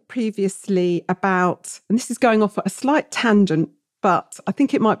talked previously about, and this is going off at a slight tangent, but I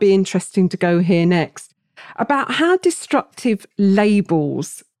think it might be interesting to go here next, about how destructive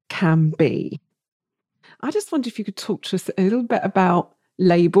labels can be. I just wonder if you could talk to us a little bit about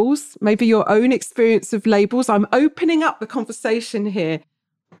labels, maybe your own experience of labels. I'm opening up the conversation here.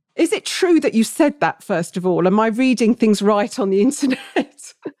 Is it true that you said that, first of all? Am I reading things right on the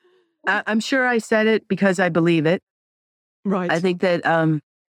internet? I'm sure I said it because I believe it. Right. I think that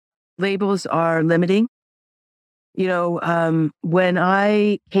labels are limiting. When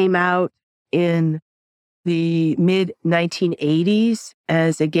I came out in the mid 1980s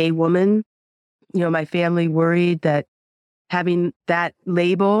as a gay woman, my family worried that having that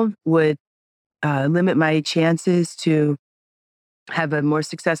label would limit my chances to have a more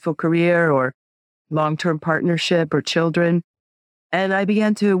successful career or long-term partnership or children. And I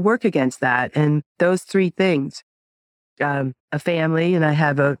began to work against that. And those three things, a family, and I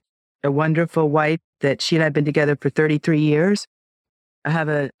have a wonderful wife that she and I have been together for 33 years. I have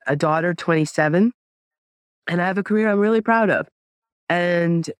a daughter, 27, and I have a career I'm really proud of.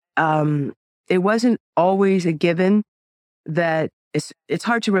 And it wasn't always a given that it's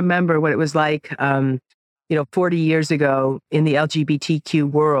hard to remember what it was like, 40 years ago in the LGBTQ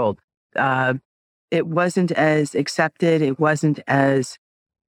world. It wasn't as accepted. It wasn't as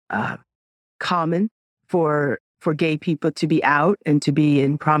common for gay people to be out and to be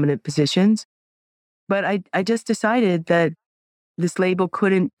in prominent positions. But I just decided that this label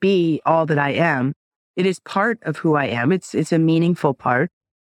couldn't be all that I am. It is part of who I am. It's a meaningful part.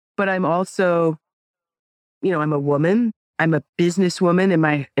 But I'm also, I'm a woman. I'm a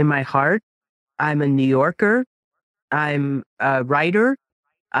businesswoman in my heart. I'm a New Yorker. I'm a writer.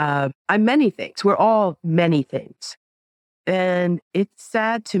 I'm many things. We're all many things. And it's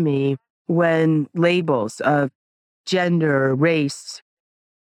sad to me when labels of gender, race,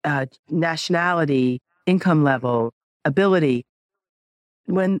 nationality, income level, ability,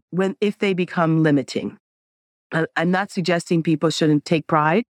 if they become limiting. I'm not suggesting people shouldn't take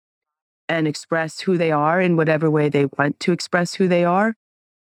pride and express who they are in whatever way they want to express who they are.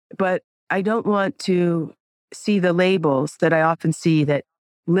 But I don't want to see the labels that I often see that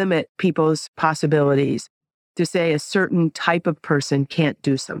limit people's possibilities to say a certain type of person can't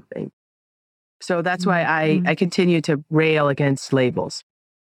do something. So that's why I continue to rail against labels.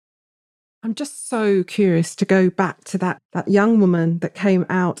 I'm just so curious to go back to that young woman that came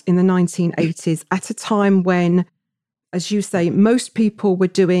out in the 1980s at a time when, as you say, most people were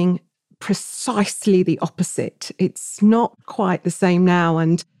doing precisely the opposite. It's not quite the same now.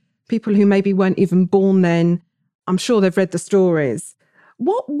 And people who maybe weren't even born then, I'm sure they've read the stories.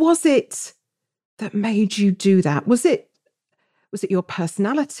 What was it that made you do that? Was it your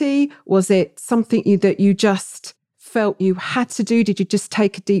personality? Was it something that you just felt you had to do? Did you just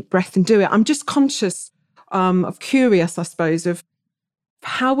take a deep breath and do it? I'm just conscious, curious, I suppose, of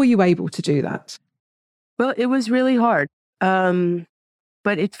how were you able to do that? Well, it was really hard,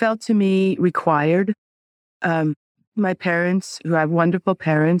 but it felt to me required. My parents, who have wonderful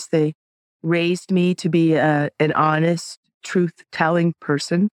parents, they raised me to be an honest, truth-telling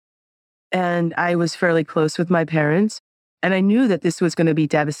person. And I was fairly close with my parents. And I knew that this was going to be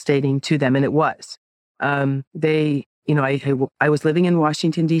devastating to them, and it was. I was living in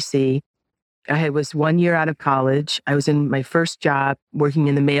Washington, D.C. I was 1 year out of college. I was in my first job working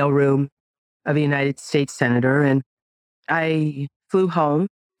in the mailroom of a United States senator. And I flew home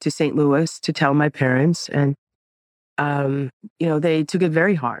to St. Louis to tell my parents. And they took it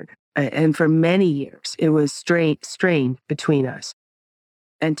very hard. And for many years, it was strained between us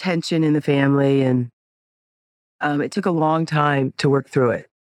and tension in the family. And it took a long time to work through it.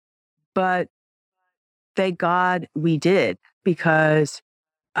 But thank God we did, because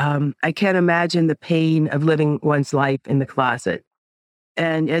I can't imagine the pain of living one's life in the closet.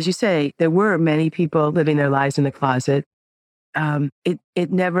 And as you say, there were many people living their lives in the closet.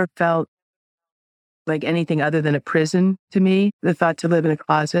 It never felt like anything other than a prison to me, the thought to live in a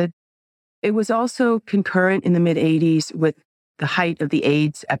closet. It was also concurrent in the mid 80s with the height of the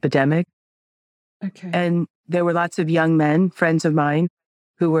AIDS epidemic. Okay. And there were lots of young men, friends of mine,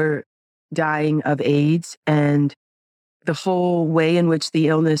 who were dying of AIDS. And the whole way in which the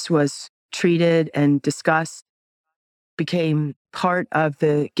illness was treated and discussed became part of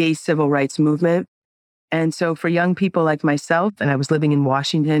the gay civil rights movement. And so for young people like myself, and I was living in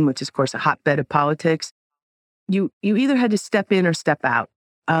Washington, which is, of course, a hotbed of politics, you either had to step in or step out,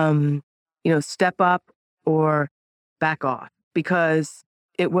 step up or back off, because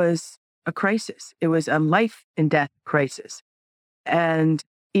it was a crisis. It was a life and death crisis. And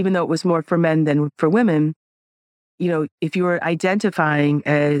even though it was more for men than for women, if you were identifying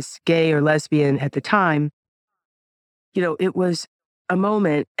as gay or lesbian at the time, it was a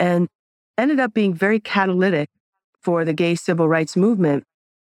moment and ended up being very catalytic for the gay civil rights movement,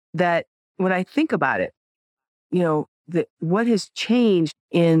 that when I think about it, what has changed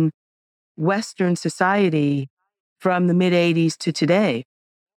in Western society from the mid 80s to today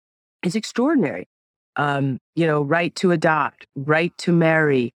is extraordinary. Right to adopt, right to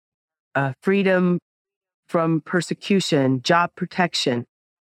marry, freedom from persecution, job protection.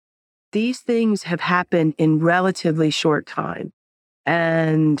 These things have happened in relatively short time.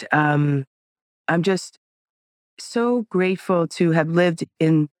 And I'm just so grateful to have lived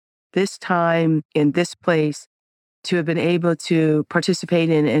in this time, in this place, to have been able to participate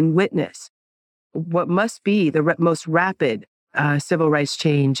in and witness what must be the most rapid civil rights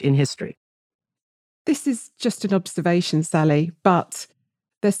change in history. This is just an observation, Sally, but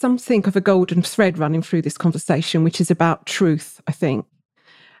there's something of a golden thread running through this conversation, which is about truth, I think.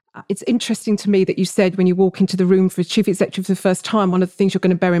 It's interesting to me that you said when you walk into the room for a chief executive for the first time, one of the things you're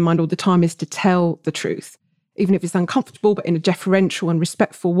going to bear in mind all the time is to tell the truth, even if it's uncomfortable, but in a deferential and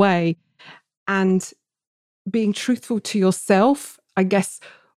respectful way. And being truthful to yourself, I guess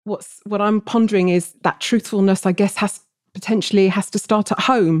what I'm pondering is that truthfulness, I guess, has to start at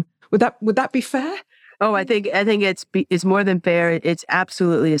home. Would that be fair? Oh, I think it's more than fair. It's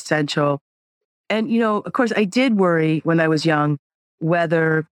absolutely essential. And, of course, I did worry when I was young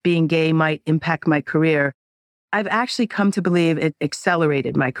whether being gay might impact my career. I've actually come to believe it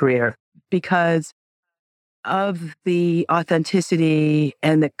accelerated my career because of the authenticity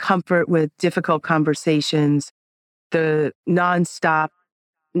and the comfort with difficult conversations, the nonstop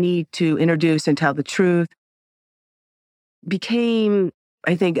need to introduce and tell the truth became,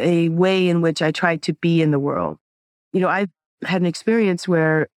 I think, a way in which I tried to be in the world. I've had an experience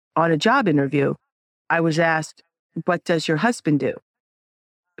where on a job interview, I was asked, "What does your husband do?"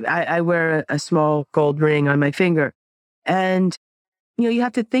 I wear a small gold ring on my finger. And, you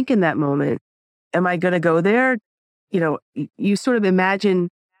have to think in that moment, am I going to go there? You sort of imagine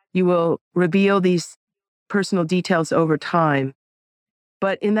you will reveal these personal details over time.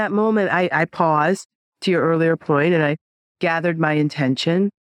 But in that moment, I paused, to your earlier point, and I gathered my intention.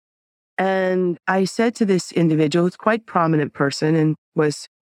 And I said to this individual, who's quite prominent person and was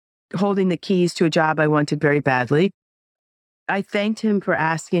holding the keys to a job I wanted very badly, I thanked him for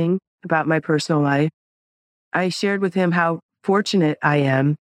asking about my personal life. I shared with him how fortunate I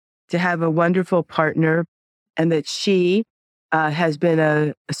am to have a wonderful partner and that she has been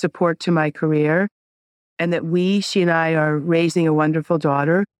a support to my career, and that she and I are raising a wonderful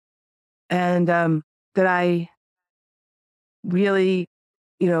daughter, and that I really,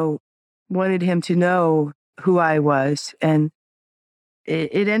 wanted him to know who I was. And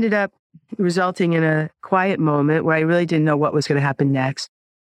it ended up resulting in a quiet moment where I really didn't know what was going to happen next.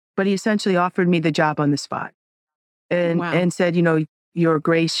 But he essentially offered me the job on the spot and, Wow. and said, you're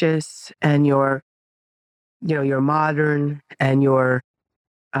gracious and you're modern and you're,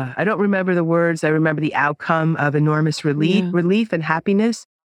 I don't remember the words. I remember the outcome of enormous relief and happiness.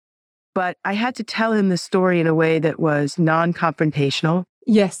 But I had to tell him the story in a way that was non-confrontational.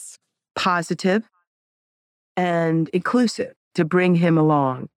 Yes. Positive and inclusive to bring him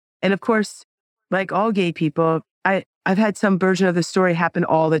along. And of course, like all gay people, I've had some version of the story happen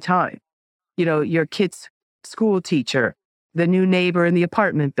all the time. Your kid's school teacher, the new neighbor in the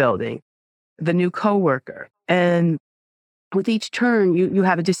apartment building, the new coworker. And with each turn, you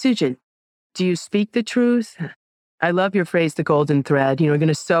have a decision. Do you speak the truth I love your phrase, the golden thread. You're going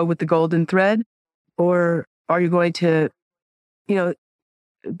to sew with the golden thread, or are you going to, you know,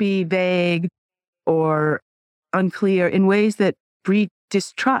 be vague or unclear in ways that breed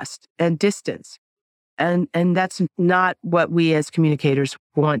distrust and distance? And that's not what we as communicators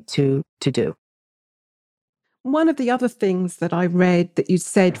want to do. One of the other things that I read that you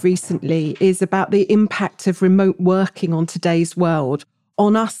said recently is about the impact of remote working on today's world,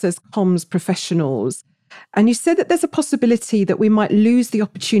 on us as comms professionals. And you said that there's a possibility that we might lose the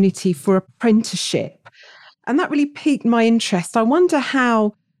opportunity for apprenticeship. And that really piqued my interest. I wonder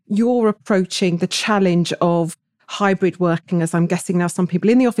how you're approaching the challenge of hybrid working, as I'm guessing now some people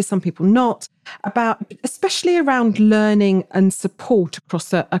in the office, some people not, about especially around learning and support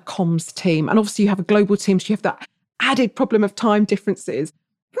across a comms team. And obviously you have a global team, so you have that added problem of time differences.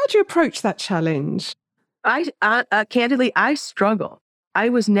 How do you approach that challenge? Candidly, I struggle. I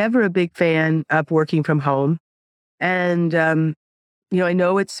was never a big fan of working from home. And, I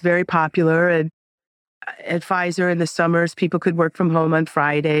know it's very popular. And at Pfizer in the summers, people could work from home on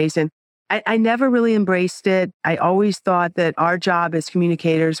Fridays. And I never really embraced it. I always thought that our job as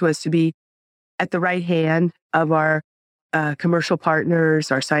communicators was to be at the right hand of our commercial partners,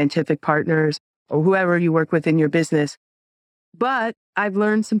 our scientific partners, or whoever you work with in your business. But I've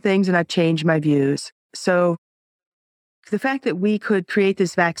learned some things and I've changed my views. So the fact that we could create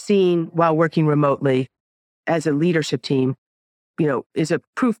this vaccine while working remotely as a leadership team, is a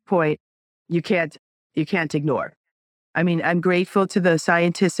proof point you can't ignore. I mean, I'm grateful to the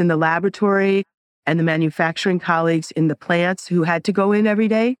scientists in the laboratory and the manufacturing colleagues in the plants who had to go in every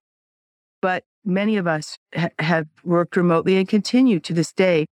day. But many of us have worked remotely and continue to this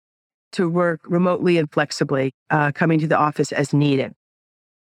day to work remotely and flexibly, coming to the office as needed.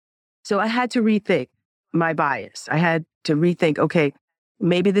 So I had to rethink my bias. I had to rethink, okay,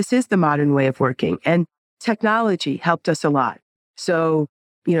 maybe this is the modern way of working. And technology helped us a lot. So,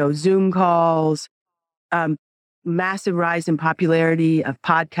 Zoom calls, massive rise in popularity of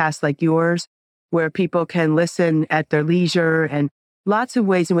podcasts like yours, where people can listen at their leisure, and lots of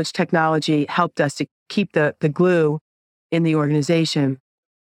ways in which technology helped us to keep the glue in the organization.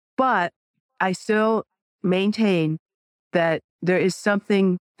 But I still maintain that there is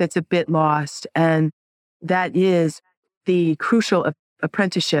something that's a bit lost, and that is the crucial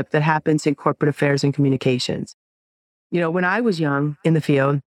apprenticeship that happens in corporate affairs and communications. When I was young in the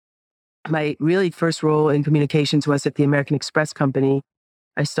field, my really first role in communications was at the American Express Company.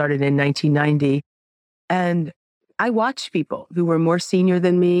 I started in 1990. And I watched people who were more senior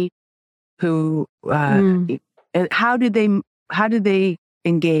than me, who, and how did they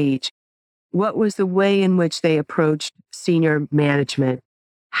engage? What was the way in which they approached senior management?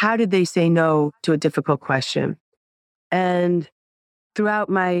 How did they say no to a difficult question? And throughout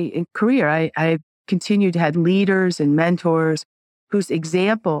my career, I continued to have leaders and mentors whose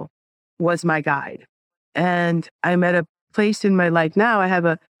example was my guide. And I'm at a place in my life now, I have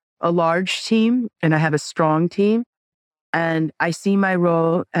a large team and I have a strong team. And I see my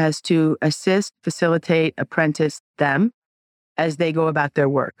role as to assist, facilitate, apprentice them as they go about their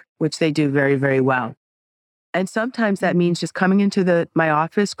work, which they do very, very well. And sometimes that means just coming into my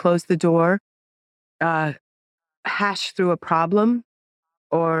office, close the door, hash through a problem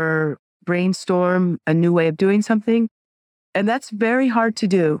or brainstorm a new way of doing something. And that's very hard to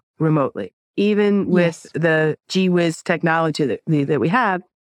do remotely. Even with the gee whiz technology that we have,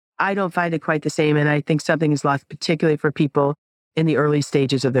 I don't find it quite the same. And I think something is lost, particularly for people in the early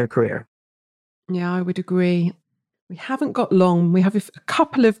stages of their career. Yeah, I would agree. We haven't got long. We have a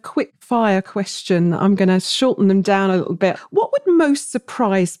couple of quick fire questions. I'm going to shorten them down a little bit. What would most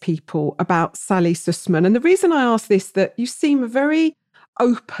surprise people about Sally Susman? And the reason I ask this, that you seem a very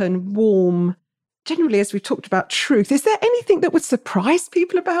open, warm, generally, as we talked about truth. Is there anything that would surprise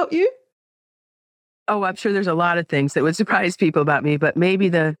people about you? Oh, I'm sure there's a lot of things that would surprise people about me, but maybe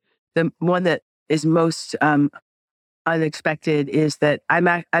the one that is most unexpected is that I'm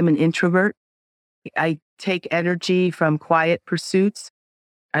an introvert. I take energy from quiet pursuits.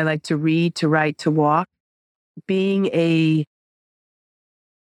 I like to read, to write, to walk. Being a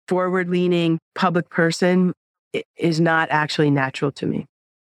forward-leaning public person is not actually natural to me.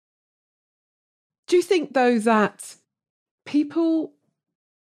 Do you think, though, that people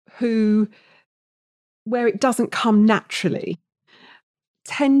where it doesn't come naturally,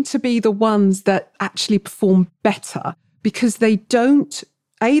 tend to be the ones that actually perform better because they don't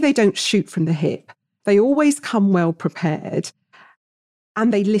shoot from the hip. They always come well prepared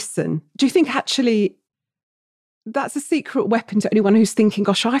and they listen. Do you think actually that's a secret weapon to anyone who's thinking,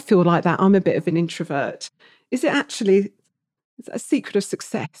 gosh, I feel like that, I'm a bit of an introvert? Is it actually It's a secret of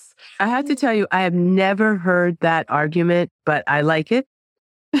success. I have to tell you, I have never heard that argument, but I like it.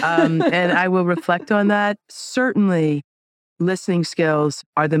 And I will reflect on that. Certainly, listening skills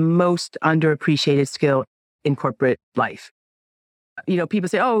are the most underappreciated skill in corporate life. People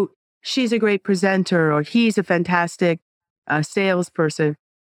say, oh, she's a great presenter or he's a fantastic salesperson.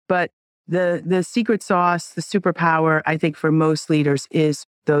 But the secret sauce, the superpower, I think for most leaders is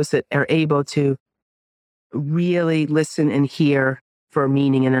those that are able to really listen and hear for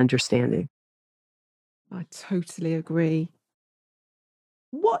meaning and understanding. I totally agree.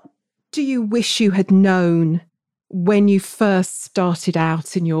 What do you wish you had known when you first started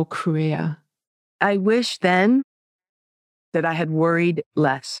out in your career? I wish then that I had worried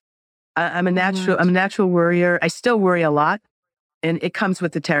less. I'm a natural worrier. I still worry a lot, and it comes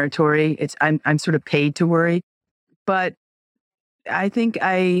with the territory. I'm sort of paid to worry, but I think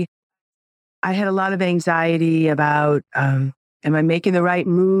I had a lot of anxiety about, am I making the right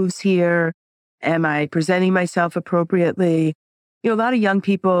moves here? Am I presenting myself appropriately? A lot of young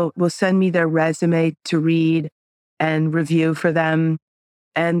people will send me their resume to read and review for them,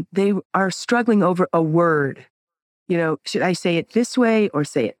 and they are struggling over a word. Should I say it this way or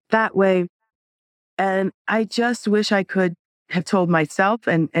say it that way? And I just wish I could have told myself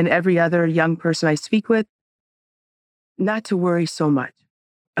and every other young person I speak with not to worry so much.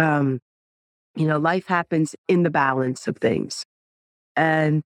 Life happens in the balance of things.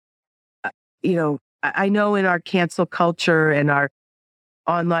 And, I know in our cancel culture and our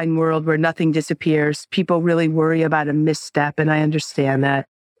online world where nothing disappears, people really worry about a misstep, and I understand that.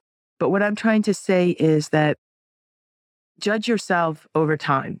 But what I'm trying to say is that judge yourself over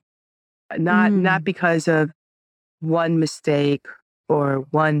time, not because of one mistake or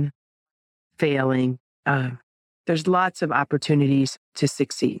one failing. There's lots of opportunities to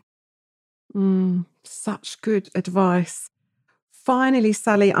succeed. Such good advice. Finally,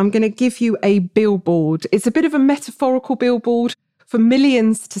 Sally, I'm going to give you a billboard. It's a bit of a metaphorical billboard for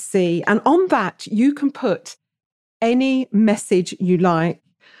millions to see. And on that, you can put any message you like.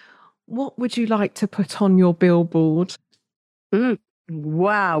 What would you like to put on your billboard?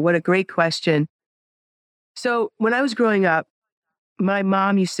 Wow, what a great question. So when I was growing up, my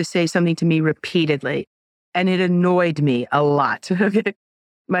mom used to say something to me repeatedly, and it annoyed me a lot.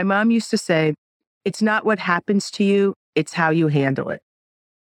 My mom used to say, it's not what happens to you, it's how you handle it.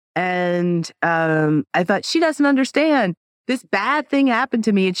 And I thought, she doesn't understand. This bad thing happened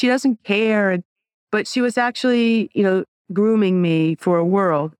to me and she doesn't care. But she was actually, grooming me for a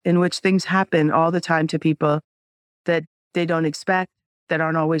world in which things happen all the time to people that they don't expect, that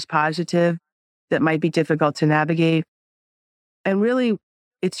aren't always positive, that might be difficult to navigate. And really,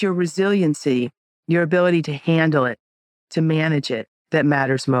 it's your resiliency, your ability to handle it, to manage it, that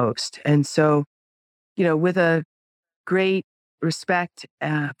matters most. And so, with a great respect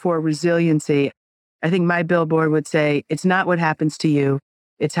for resiliency, I think my billboard would say, it's not what happens to you,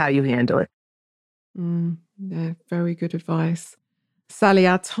 it's how you handle it. Yeah, very good advice. Sally,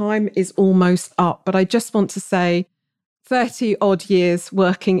 our time is almost up, but I just want to say 30 odd years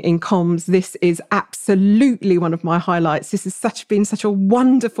working in comms, this is absolutely one of my highlights. This has been such a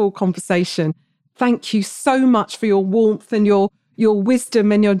wonderful conversation. Thank you so much for your warmth and your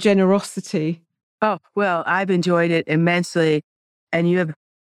wisdom and your generosity. Oh, well, I've enjoyed it immensely. And you have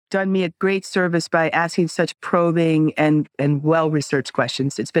done me a great service by asking such probing and well-researched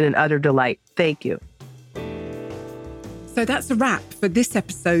questions. It's been an utter delight. Thank you. So that's a wrap for this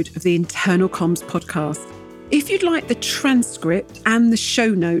episode of the Internal Comms podcast. If you'd like the transcript and the show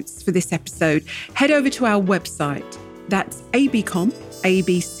notes for this episode, head over to our website. That's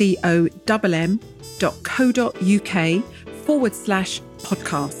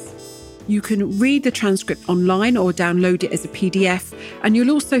abcom.co.uk/podcast. You can read the transcript online or download it as a PDF, and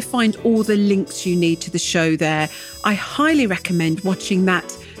you'll also find all the links you need to the show there. I highly recommend watching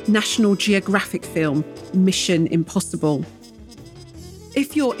that National Geographic film, Mission Impossible.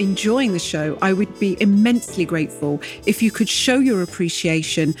 If you're enjoying the show, I would be immensely grateful if you could show your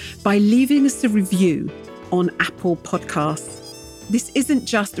appreciation by leaving us a review on Apple Podcasts. This isn't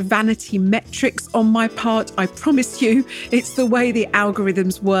just vanity metrics on my part, I promise you. It's the way the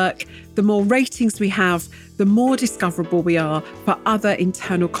algorithms work. The more ratings we have, the more discoverable we are for other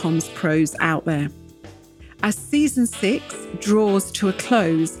internal comms pros out there. As season 6 draws to a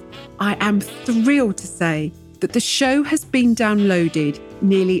close, I am thrilled to say that the show has been downloaded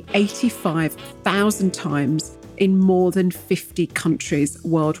nearly 85,000 times in more than 50 countries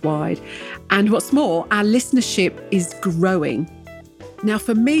worldwide. And what's more, our listenership is growing. Now,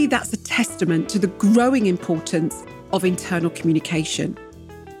 for me, that's a testament to the growing importance of internal communication,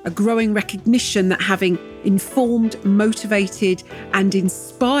 a growing recognition that having Informed, motivated, and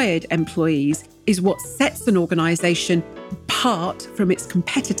inspired employees is what sets an organisation apart from its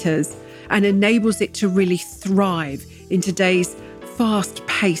competitors and enables it to really thrive in today's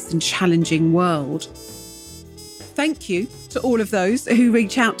fast-paced and challenging world. Thank you to all of those who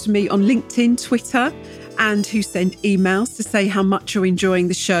reach out to me on LinkedIn, Twitter, and who send emails to say how much you're enjoying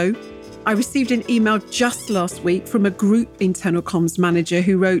the show. I received an email just last week from a group internal comms manager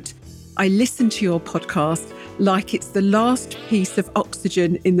who wrote, "I listen to your podcast like it's the last piece of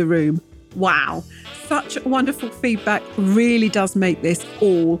oxygen in the room." Wow, such wonderful feedback really does make this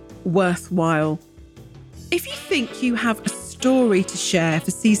all worthwhile. If you think you have a story to share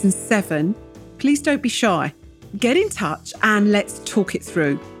for season 7, please don't be shy. Get in touch and let's talk it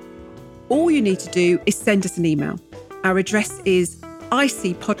through. All you need to do is send us an email. Our address is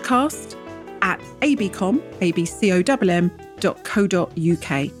icom.co.uk.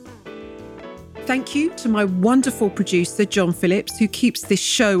 Thank you to my wonderful producer, John Phillips, who keeps this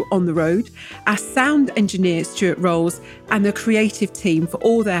show on the road, our sound engineer, Stuart Rolls, and the creative team for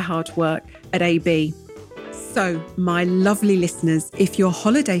all their hard work at AB. So, my lovely listeners, if your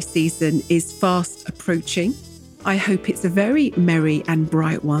holiday season is fast approaching, I hope it's a very merry and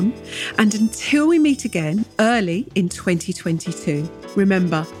bright one. And until we meet again early in 2022,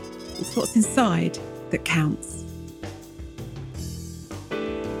 remember, it's what's inside that counts.